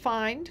students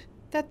find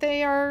that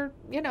they are,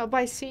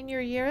 by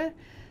senior year,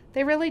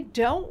 they really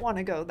don't want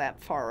to go that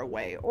far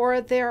away,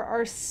 or there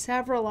are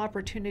several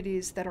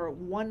opportunities that are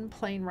one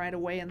plane right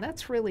away, and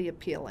that's really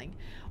appealing.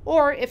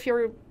 Or if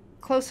you're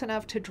close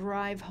enough to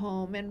drive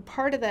home, and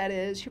part of that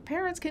is your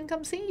parents can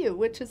come see you,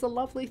 which is a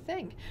lovely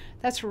thing.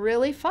 That's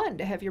really fun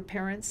to have your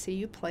parents see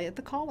you play at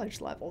the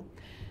college level.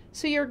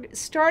 So you're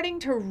starting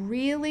to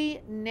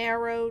really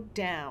narrow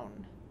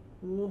down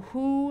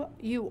who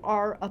you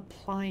are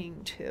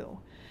applying to,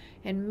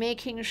 and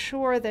making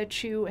sure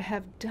that you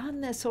have done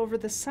this over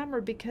the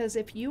summer, because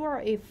if you are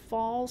a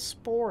fall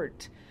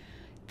sport,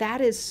 that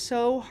is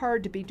so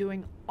hard to be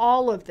doing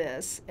all of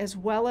this as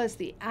well as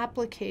the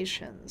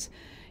applications.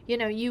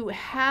 You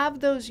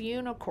have those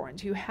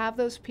unicorns, you have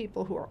those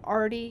people who are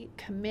already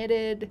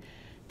committed,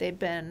 they've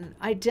been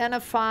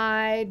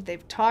identified,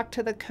 they've talked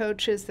to the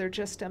coaches, they're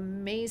just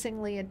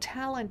amazingly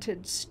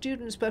talented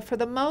students, but for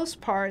the most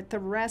part, the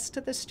rest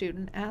of the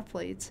student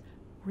athletes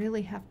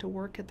really have to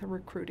work at the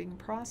recruiting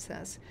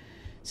process.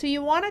 So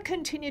you want to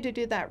continue to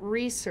do that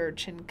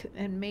research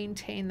and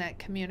maintain that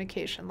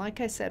communication. Like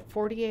I said,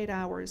 48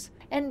 hours.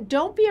 And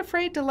don't be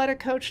afraid to let a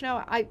coach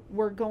know,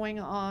 we're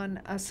going on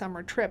a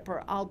summer trip,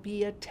 or I'll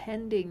be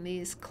attending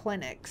these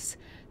clinics,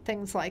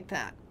 things like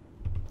that.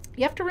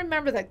 You have to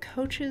remember that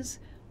coaches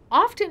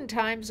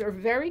oftentimes are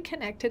very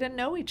connected and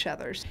know each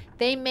other.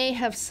 They may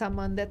have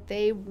someone that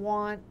they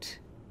want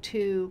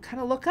to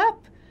kind of look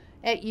up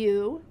at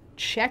you,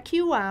 check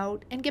you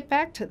out, and get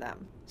back to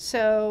them.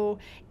 So,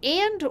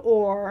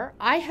 or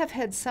I have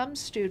had some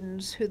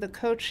students who the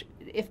coach,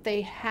 if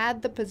they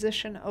had the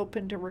position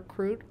open to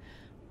recruit,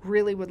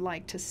 really would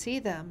like to see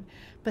them,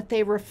 but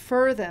they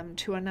refer them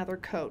to another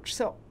coach.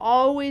 So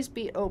always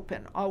be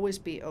open, always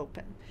be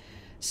open.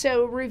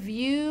 So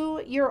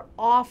review your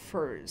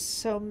offers.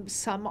 So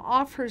some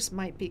offers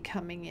might be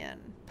coming in.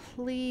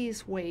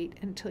 Please wait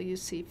until you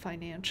see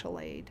financial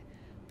aid.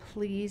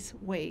 please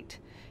wait.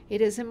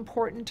 It is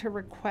important to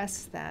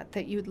request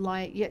that you'd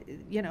like,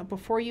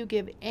 before you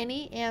give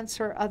any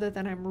answer other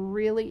than I'm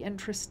really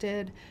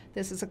interested,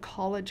 this is a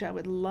college I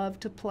would love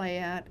to play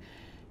at.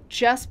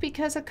 Just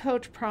because a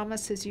coach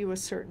promises you a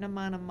certain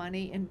amount of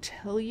money,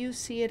 until you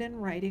see it in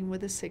writing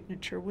with a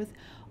signature, with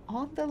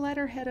on the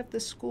letterhead of the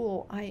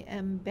school, I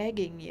am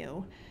begging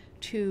you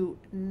to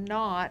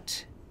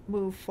not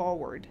move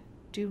forward.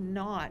 Do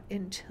not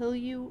until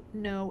you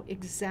know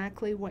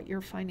exactly what your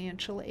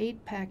financial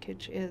aid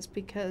package is,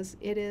 because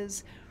it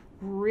is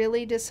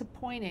really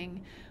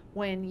disappointing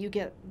when you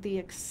get the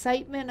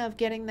excitement of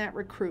getting that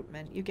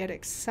recruitment. You get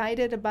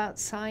excited about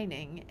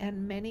signing,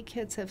 and many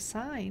kids have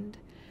signed,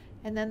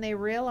 and then they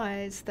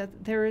realize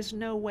that there is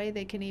no way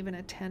they can even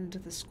attend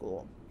the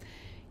school.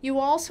 You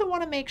also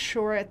want to make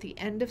sure at the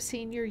end of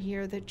senior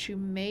year that you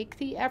make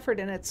the effort,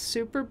 and it's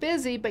super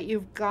busy, but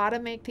you've got to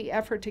make the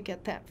effort to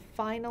get that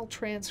final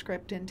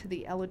transcript into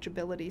the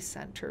eligibility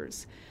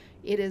centers.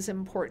 It is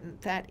important.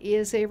 That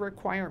is a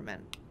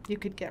requirement. You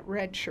could get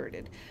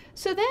redshirted.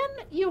 So then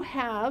you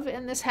have,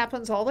 and this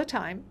happens all the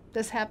time,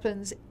 this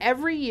happens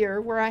every year,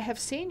 where I have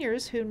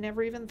seniors who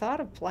never even thought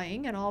of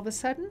playing, and all of a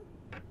sudden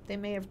they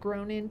may have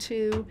grown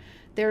into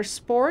their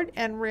sport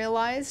and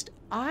realized,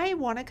 I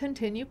want to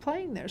continue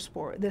playing this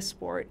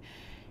sport.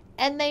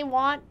 And they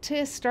want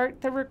to start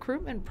the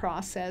recruitment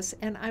process.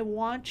 And I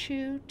want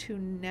you to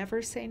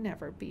never say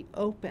never. Be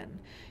open.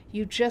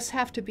 You just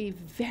have to be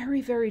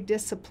very, very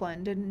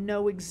disciplined and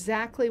know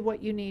exactly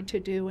what you need to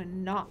do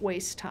and not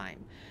waste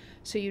time.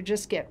 So you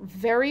just get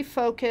very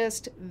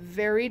focused,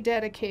 very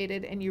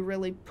dedicated, and you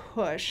really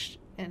push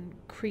and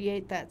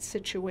create that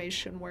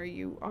situation where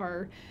you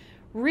are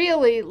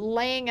really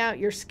laying out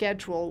your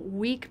schedule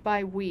week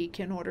by week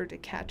in order to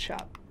catch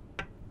up.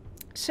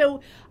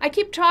 So I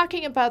keep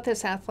talking about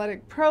this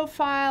athletic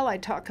profile. I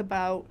talk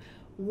about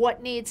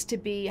what needs to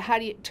be,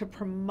 to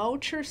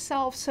promote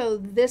yourself. So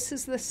this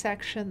is the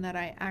section that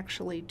I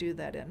actually do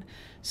that in.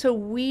 So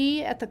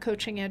we at the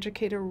Coaching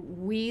Educator,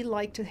 we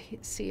like to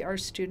see our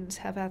students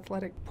have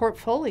athletic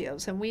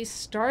portfolios, and we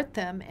start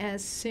them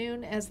as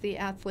soon as the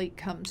athlete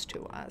comes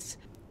to us.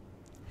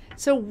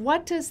 So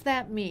what does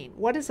that mean?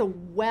 What does a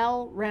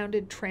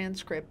well-rounded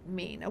transcript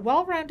mean? A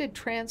well-rounded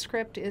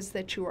transcript is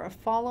that you are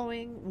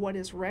following what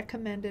is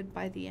recommended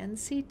by the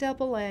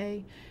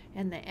NCAA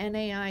and the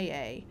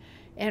NAIA.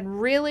 And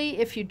really,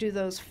 if you do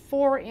those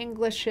 4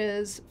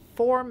 Englishes,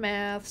 4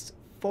 maths,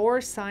 4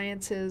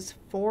 sciences,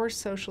 4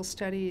 social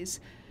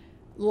studies,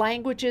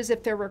 languages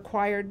if they're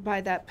required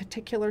by that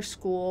particular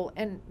school,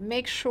 and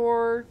make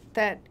sure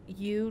that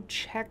you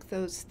check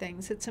those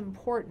things, it's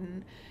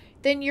important,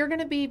 then you're going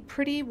to be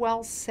pretty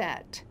well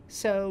set.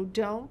 So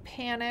don't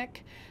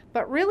panic,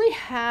 but really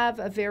have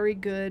a very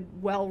good,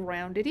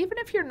 well-rounded, even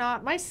if you're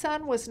not, my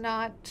son was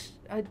not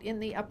in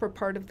the upper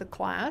part of the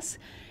class.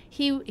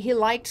 He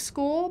liked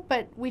school,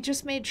 but we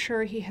just made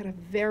sure he had a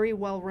very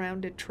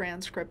well-rounded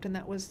transcript, and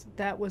that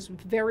was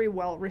very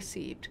well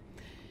received.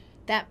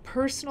 That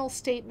personal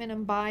statement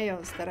and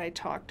bios that I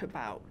talked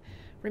about.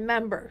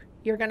 Remember,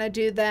 you're going to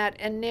do that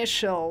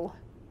initial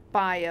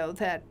bio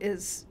that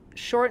is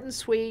short and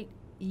sweet,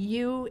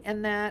 you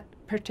and that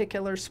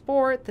particular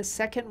sport. The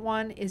second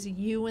one is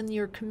you and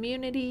your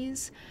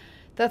communities.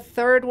 The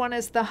third one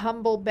is the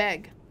humble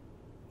beg.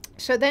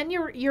 So then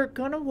you're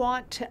going to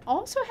want to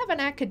also have an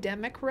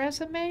academic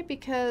resume,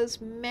 because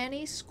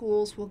many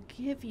schools will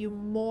give you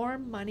more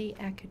money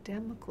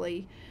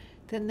academically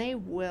than they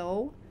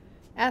will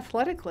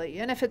athletically.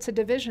 And if it's a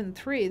Division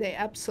III, they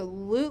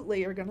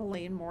absolutely are going to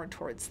lean more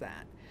towards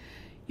that.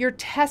 Your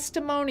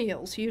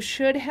testimonials, you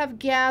should have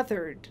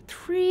gathered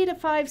 3 to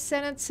 5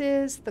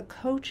 sentences, the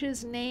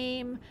coach's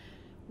name,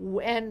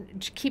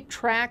 and keep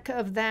track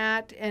of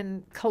that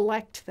and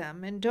collect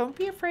them. And don't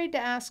be afraid to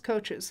ask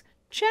coaches.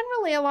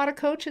 Generally, a lot of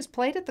coaches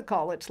played at the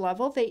college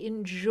level. They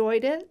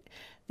enjoyed it.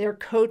 They're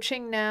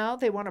coaching now.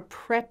 They want to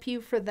prep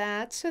you for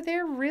that. So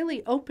they're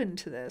really open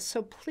to this.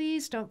 So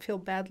please don't feel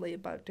badly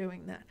about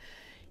doing that.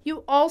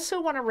 You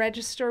also want to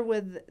register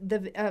with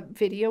the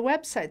video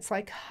websites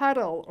like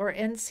Huddle or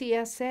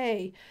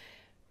NCSA.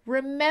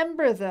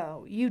 Remember,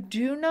 though, you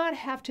do not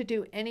have to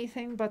do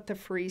anything but the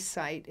free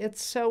site.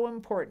 It's so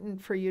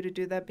important for you to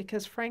do that,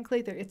 because,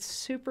 frankly, it's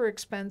super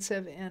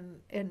expensive,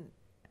 and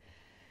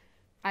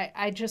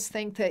I just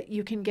think that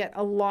you can get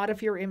a lot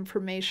of your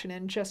information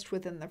in just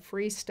within the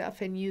free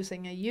stuff, and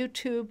using a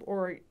YouTube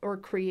or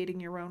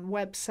creating your own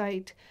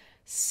website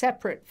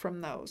separate from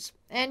those.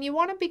 And you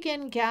want to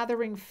begin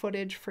gathering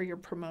footage for your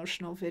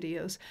promotional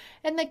videos.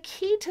 And the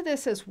key to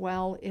this as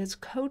well is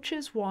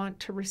coaches want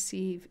to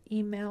receive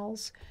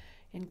emails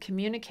and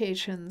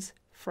communications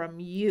from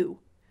you.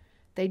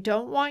 They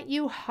don't want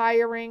you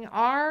hiring.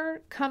 Our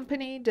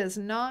company does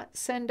not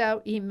send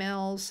out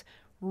emails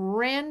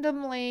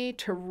randomly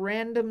to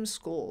random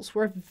schools.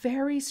 We're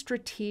very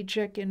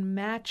strategic in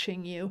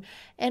matching you,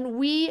 and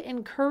we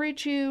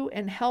encourage you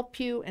and help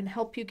you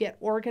get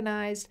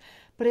organized.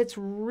 But it's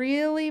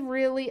really,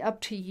 really up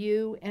to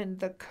you, and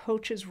the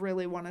coaches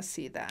really want to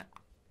see that.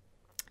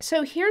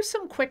 So here's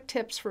some quick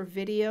tips for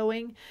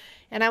videoing,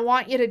 and I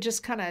want you to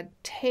just kind of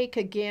take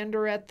a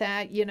gander at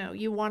that.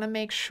 You want to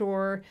make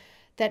sure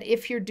that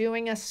if you're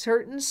doing a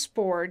certain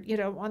sport, you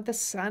don't want the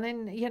sun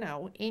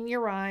in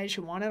your eyes.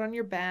 You want it on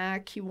your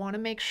back. You want to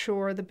make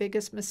sure, the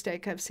biggest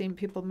mistake I've seen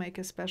people make,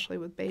 especially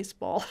with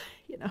baseball,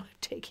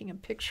 taking a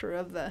picture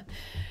of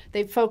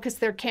they focus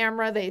their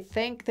camera, they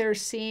think they're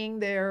seeing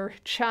their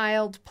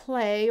child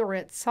play or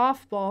at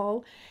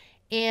softball,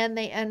 and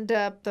they end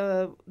up,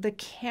 the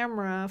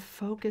camera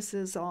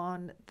focuses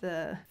on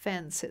the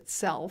fence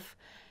itself,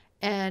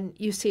 and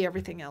you see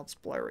everything else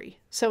blurry.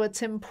 So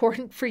it's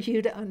important for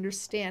you to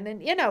understand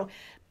and,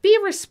 be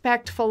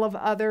respectful of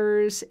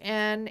others.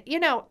 And,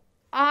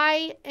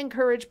 I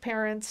encourage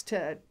parents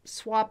to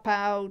swap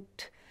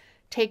out,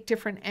 take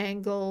different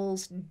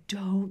angles.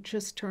 Don't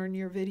just turn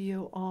your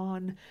video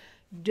on.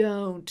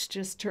 Don't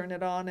just turn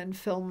it on and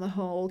film the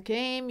whole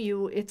game.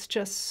 It's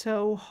just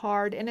so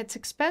hard, and it's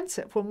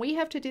expensive. When we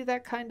have to do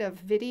that kind of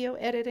video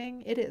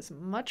editing, it is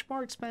much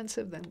more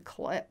expensive than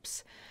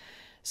clips.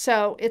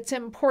 So it's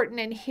important,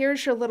 and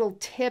here's your little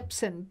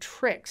tips and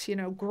tricks.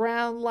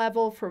 Ground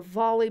level for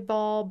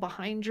volleyball,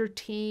 behind your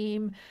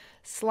team,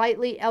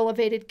 slightly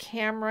elevated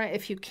camera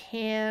if you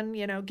can,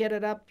 get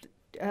it up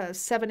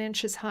 7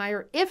 inches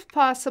higher if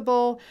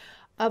possible.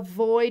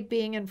 Avoid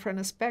being in front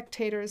of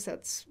spectators.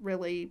 That's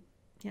really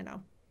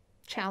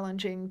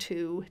challenging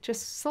to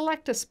just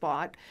select a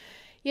spot.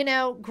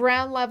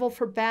 Ground level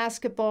for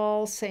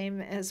basketball,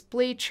 same as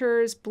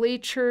bleachers.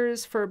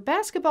 Bleachers for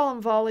basketball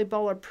and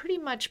volleyball are pretty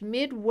much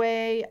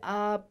midway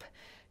up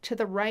to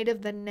the right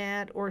of the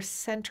net or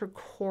center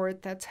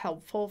court. That's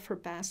helpful for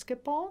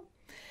basketball.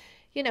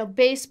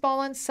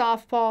 Baseball and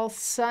softball,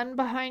 sun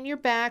behind your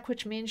back,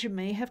 which means you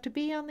may have to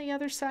be on the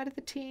other side of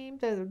the team,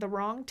 the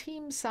wrong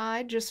team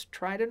side. Just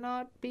try to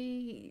not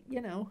be,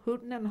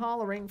 hooting and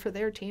hollering for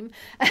their team.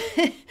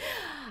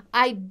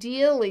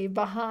 Ideally,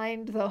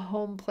 behind the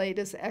home plate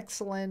is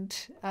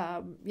excellent.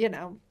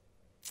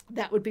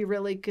 That would be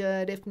really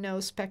good if no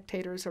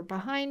spectators are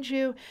behind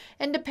you.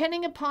 And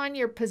depending upon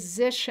your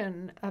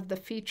position of the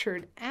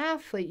featured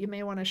athlete, you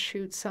may want to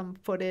shoot some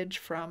footage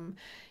from,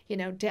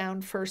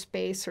 down first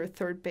base or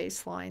third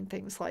base line,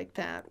 things like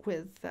that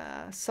with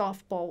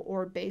softball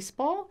or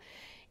baseball.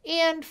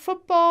 And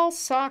football,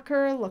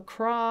 soccer,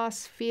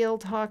 lacrosse,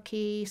 field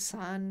hockey,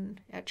 sun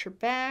at your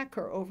back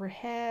or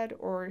overhead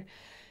or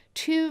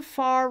too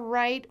far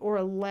right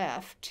or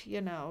left.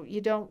 You kind of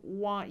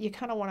want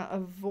to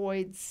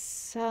avoid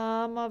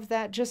some of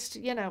that. Just,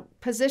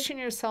 position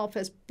yourself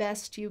as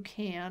best you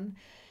can.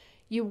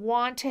 You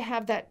want to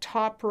have that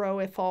top row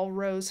if all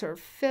rows are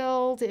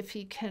filled. If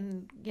you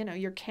can,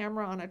 your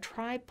camera on a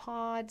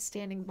tripod,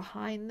 standing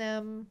behind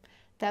them,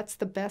 that's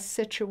the best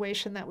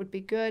situation. That would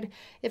be good.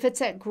 If it's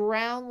at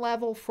ground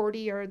level, 40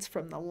 yards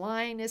from the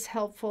line is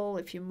helpful.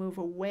 If you move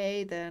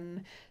away,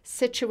 then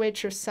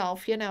situate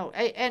yourself,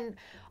 and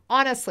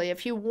honestly,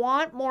 if you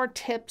want more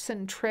tips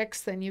and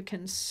tricks, then you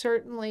can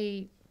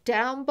certainly,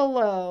 down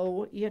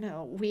below,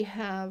 we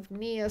have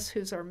Nias,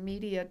 who's our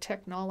media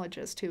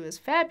technologist, who is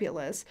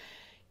fabulous.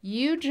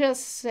 You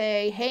just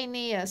say, hey,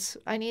 Nias,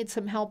 I need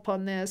some help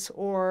on this,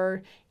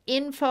 or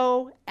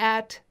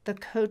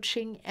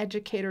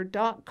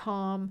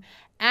info@thecoachingeducator.com.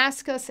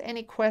 Ask us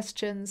any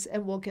questions,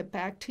 and we'll get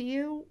back to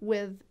you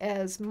with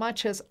as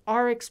much as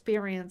our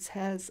experience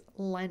has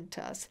lent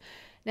us.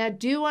 Now,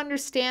 do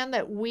understand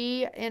that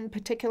we, in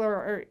particular,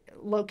 are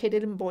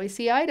located in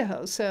Boise,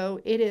 Idaho. So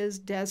it is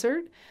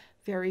desert,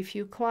 very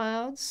few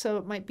clouds. So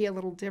it might be a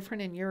little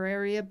different in your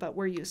area, but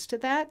we're used to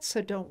that.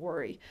 So don't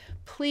worry.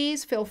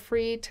 Please feel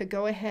free to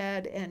go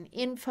ahead and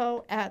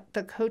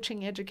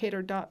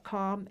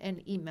info@thecoachingeducator.com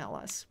and email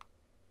us.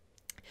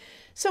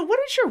 So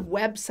what is your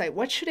website?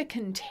 What should it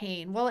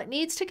contain? Well, it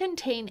needs to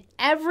contain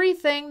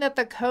everything that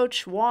the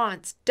coach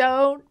wants.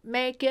 Don't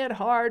make it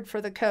hard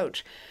for the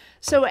coach.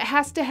 So it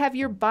has to have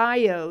your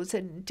bios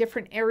in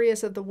different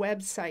areas of the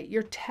website,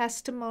 your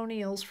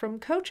testimonials from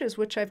coaches,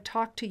 which I've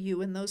talked to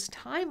you in those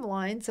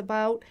timelines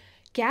about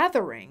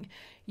gathering,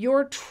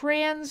 your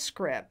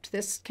transcript.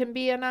 This can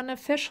be an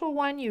unofficial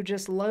one. You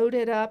just load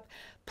it up.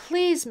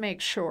 Please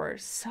make sure.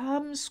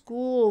 Some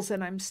schools,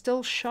 and I'm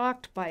still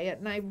shocked by it,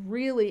 and I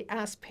really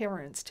ask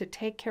parents to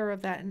take care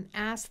of that and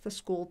ask the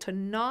school to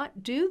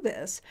not do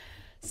this.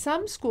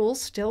 Some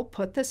schools still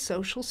put the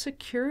Social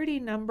Security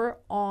number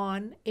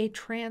on a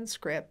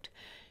transcript.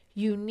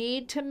 You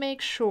need to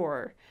make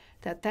sure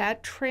that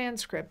that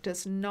transcript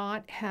does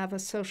not have a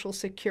Social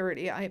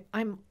Security.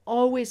 I'm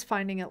always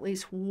finding at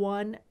least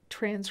one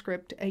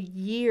transcript a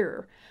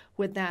year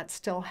with that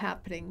still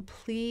happening.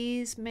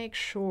 Please make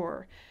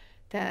sure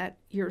that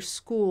your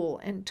school,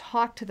 and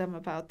talk to them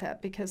about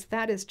that, because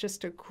that is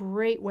just a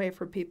great way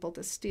for people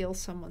to steal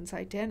someone's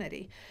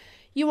identity.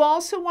 You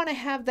also want to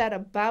have that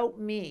about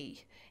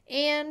me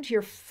and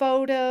your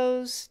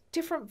photos,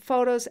 different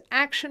photos,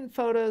 action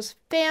photos,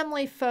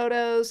 family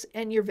photos,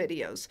 and your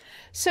videos.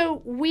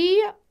 So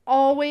we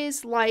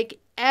always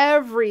like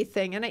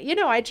everything. And,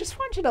 I just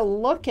want you to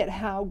look at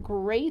how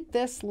great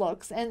this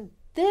looks. And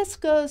This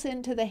goes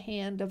into the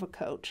hand of a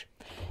coach.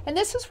 And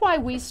this is why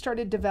we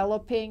started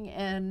developing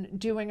and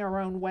doing our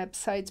own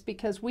websites,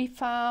 because we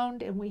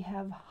found, and we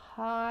have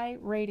high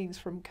ratings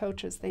from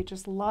coaches, they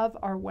just love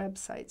our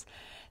websites.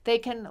 They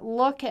can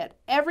look at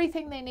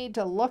everything they need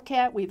to look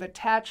at. We've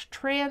attached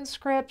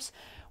transcripts.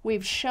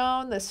 We've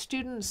shown the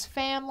student's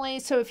family.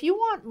 So if you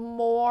want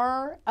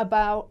more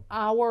about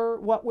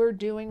what we're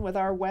doing with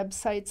our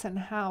websites and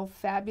how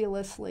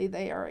fabulously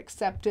they are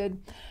accepted,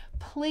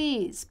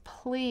 please,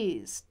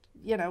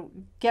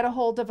 get a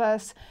hold of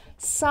us.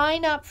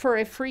 Sign up for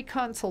a free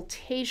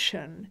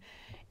consultation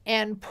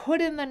and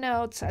put in the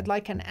notes, I'd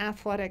like an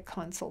athletic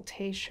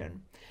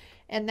consultation.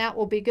 And that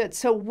will be good.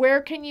 So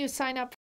where can you sign up?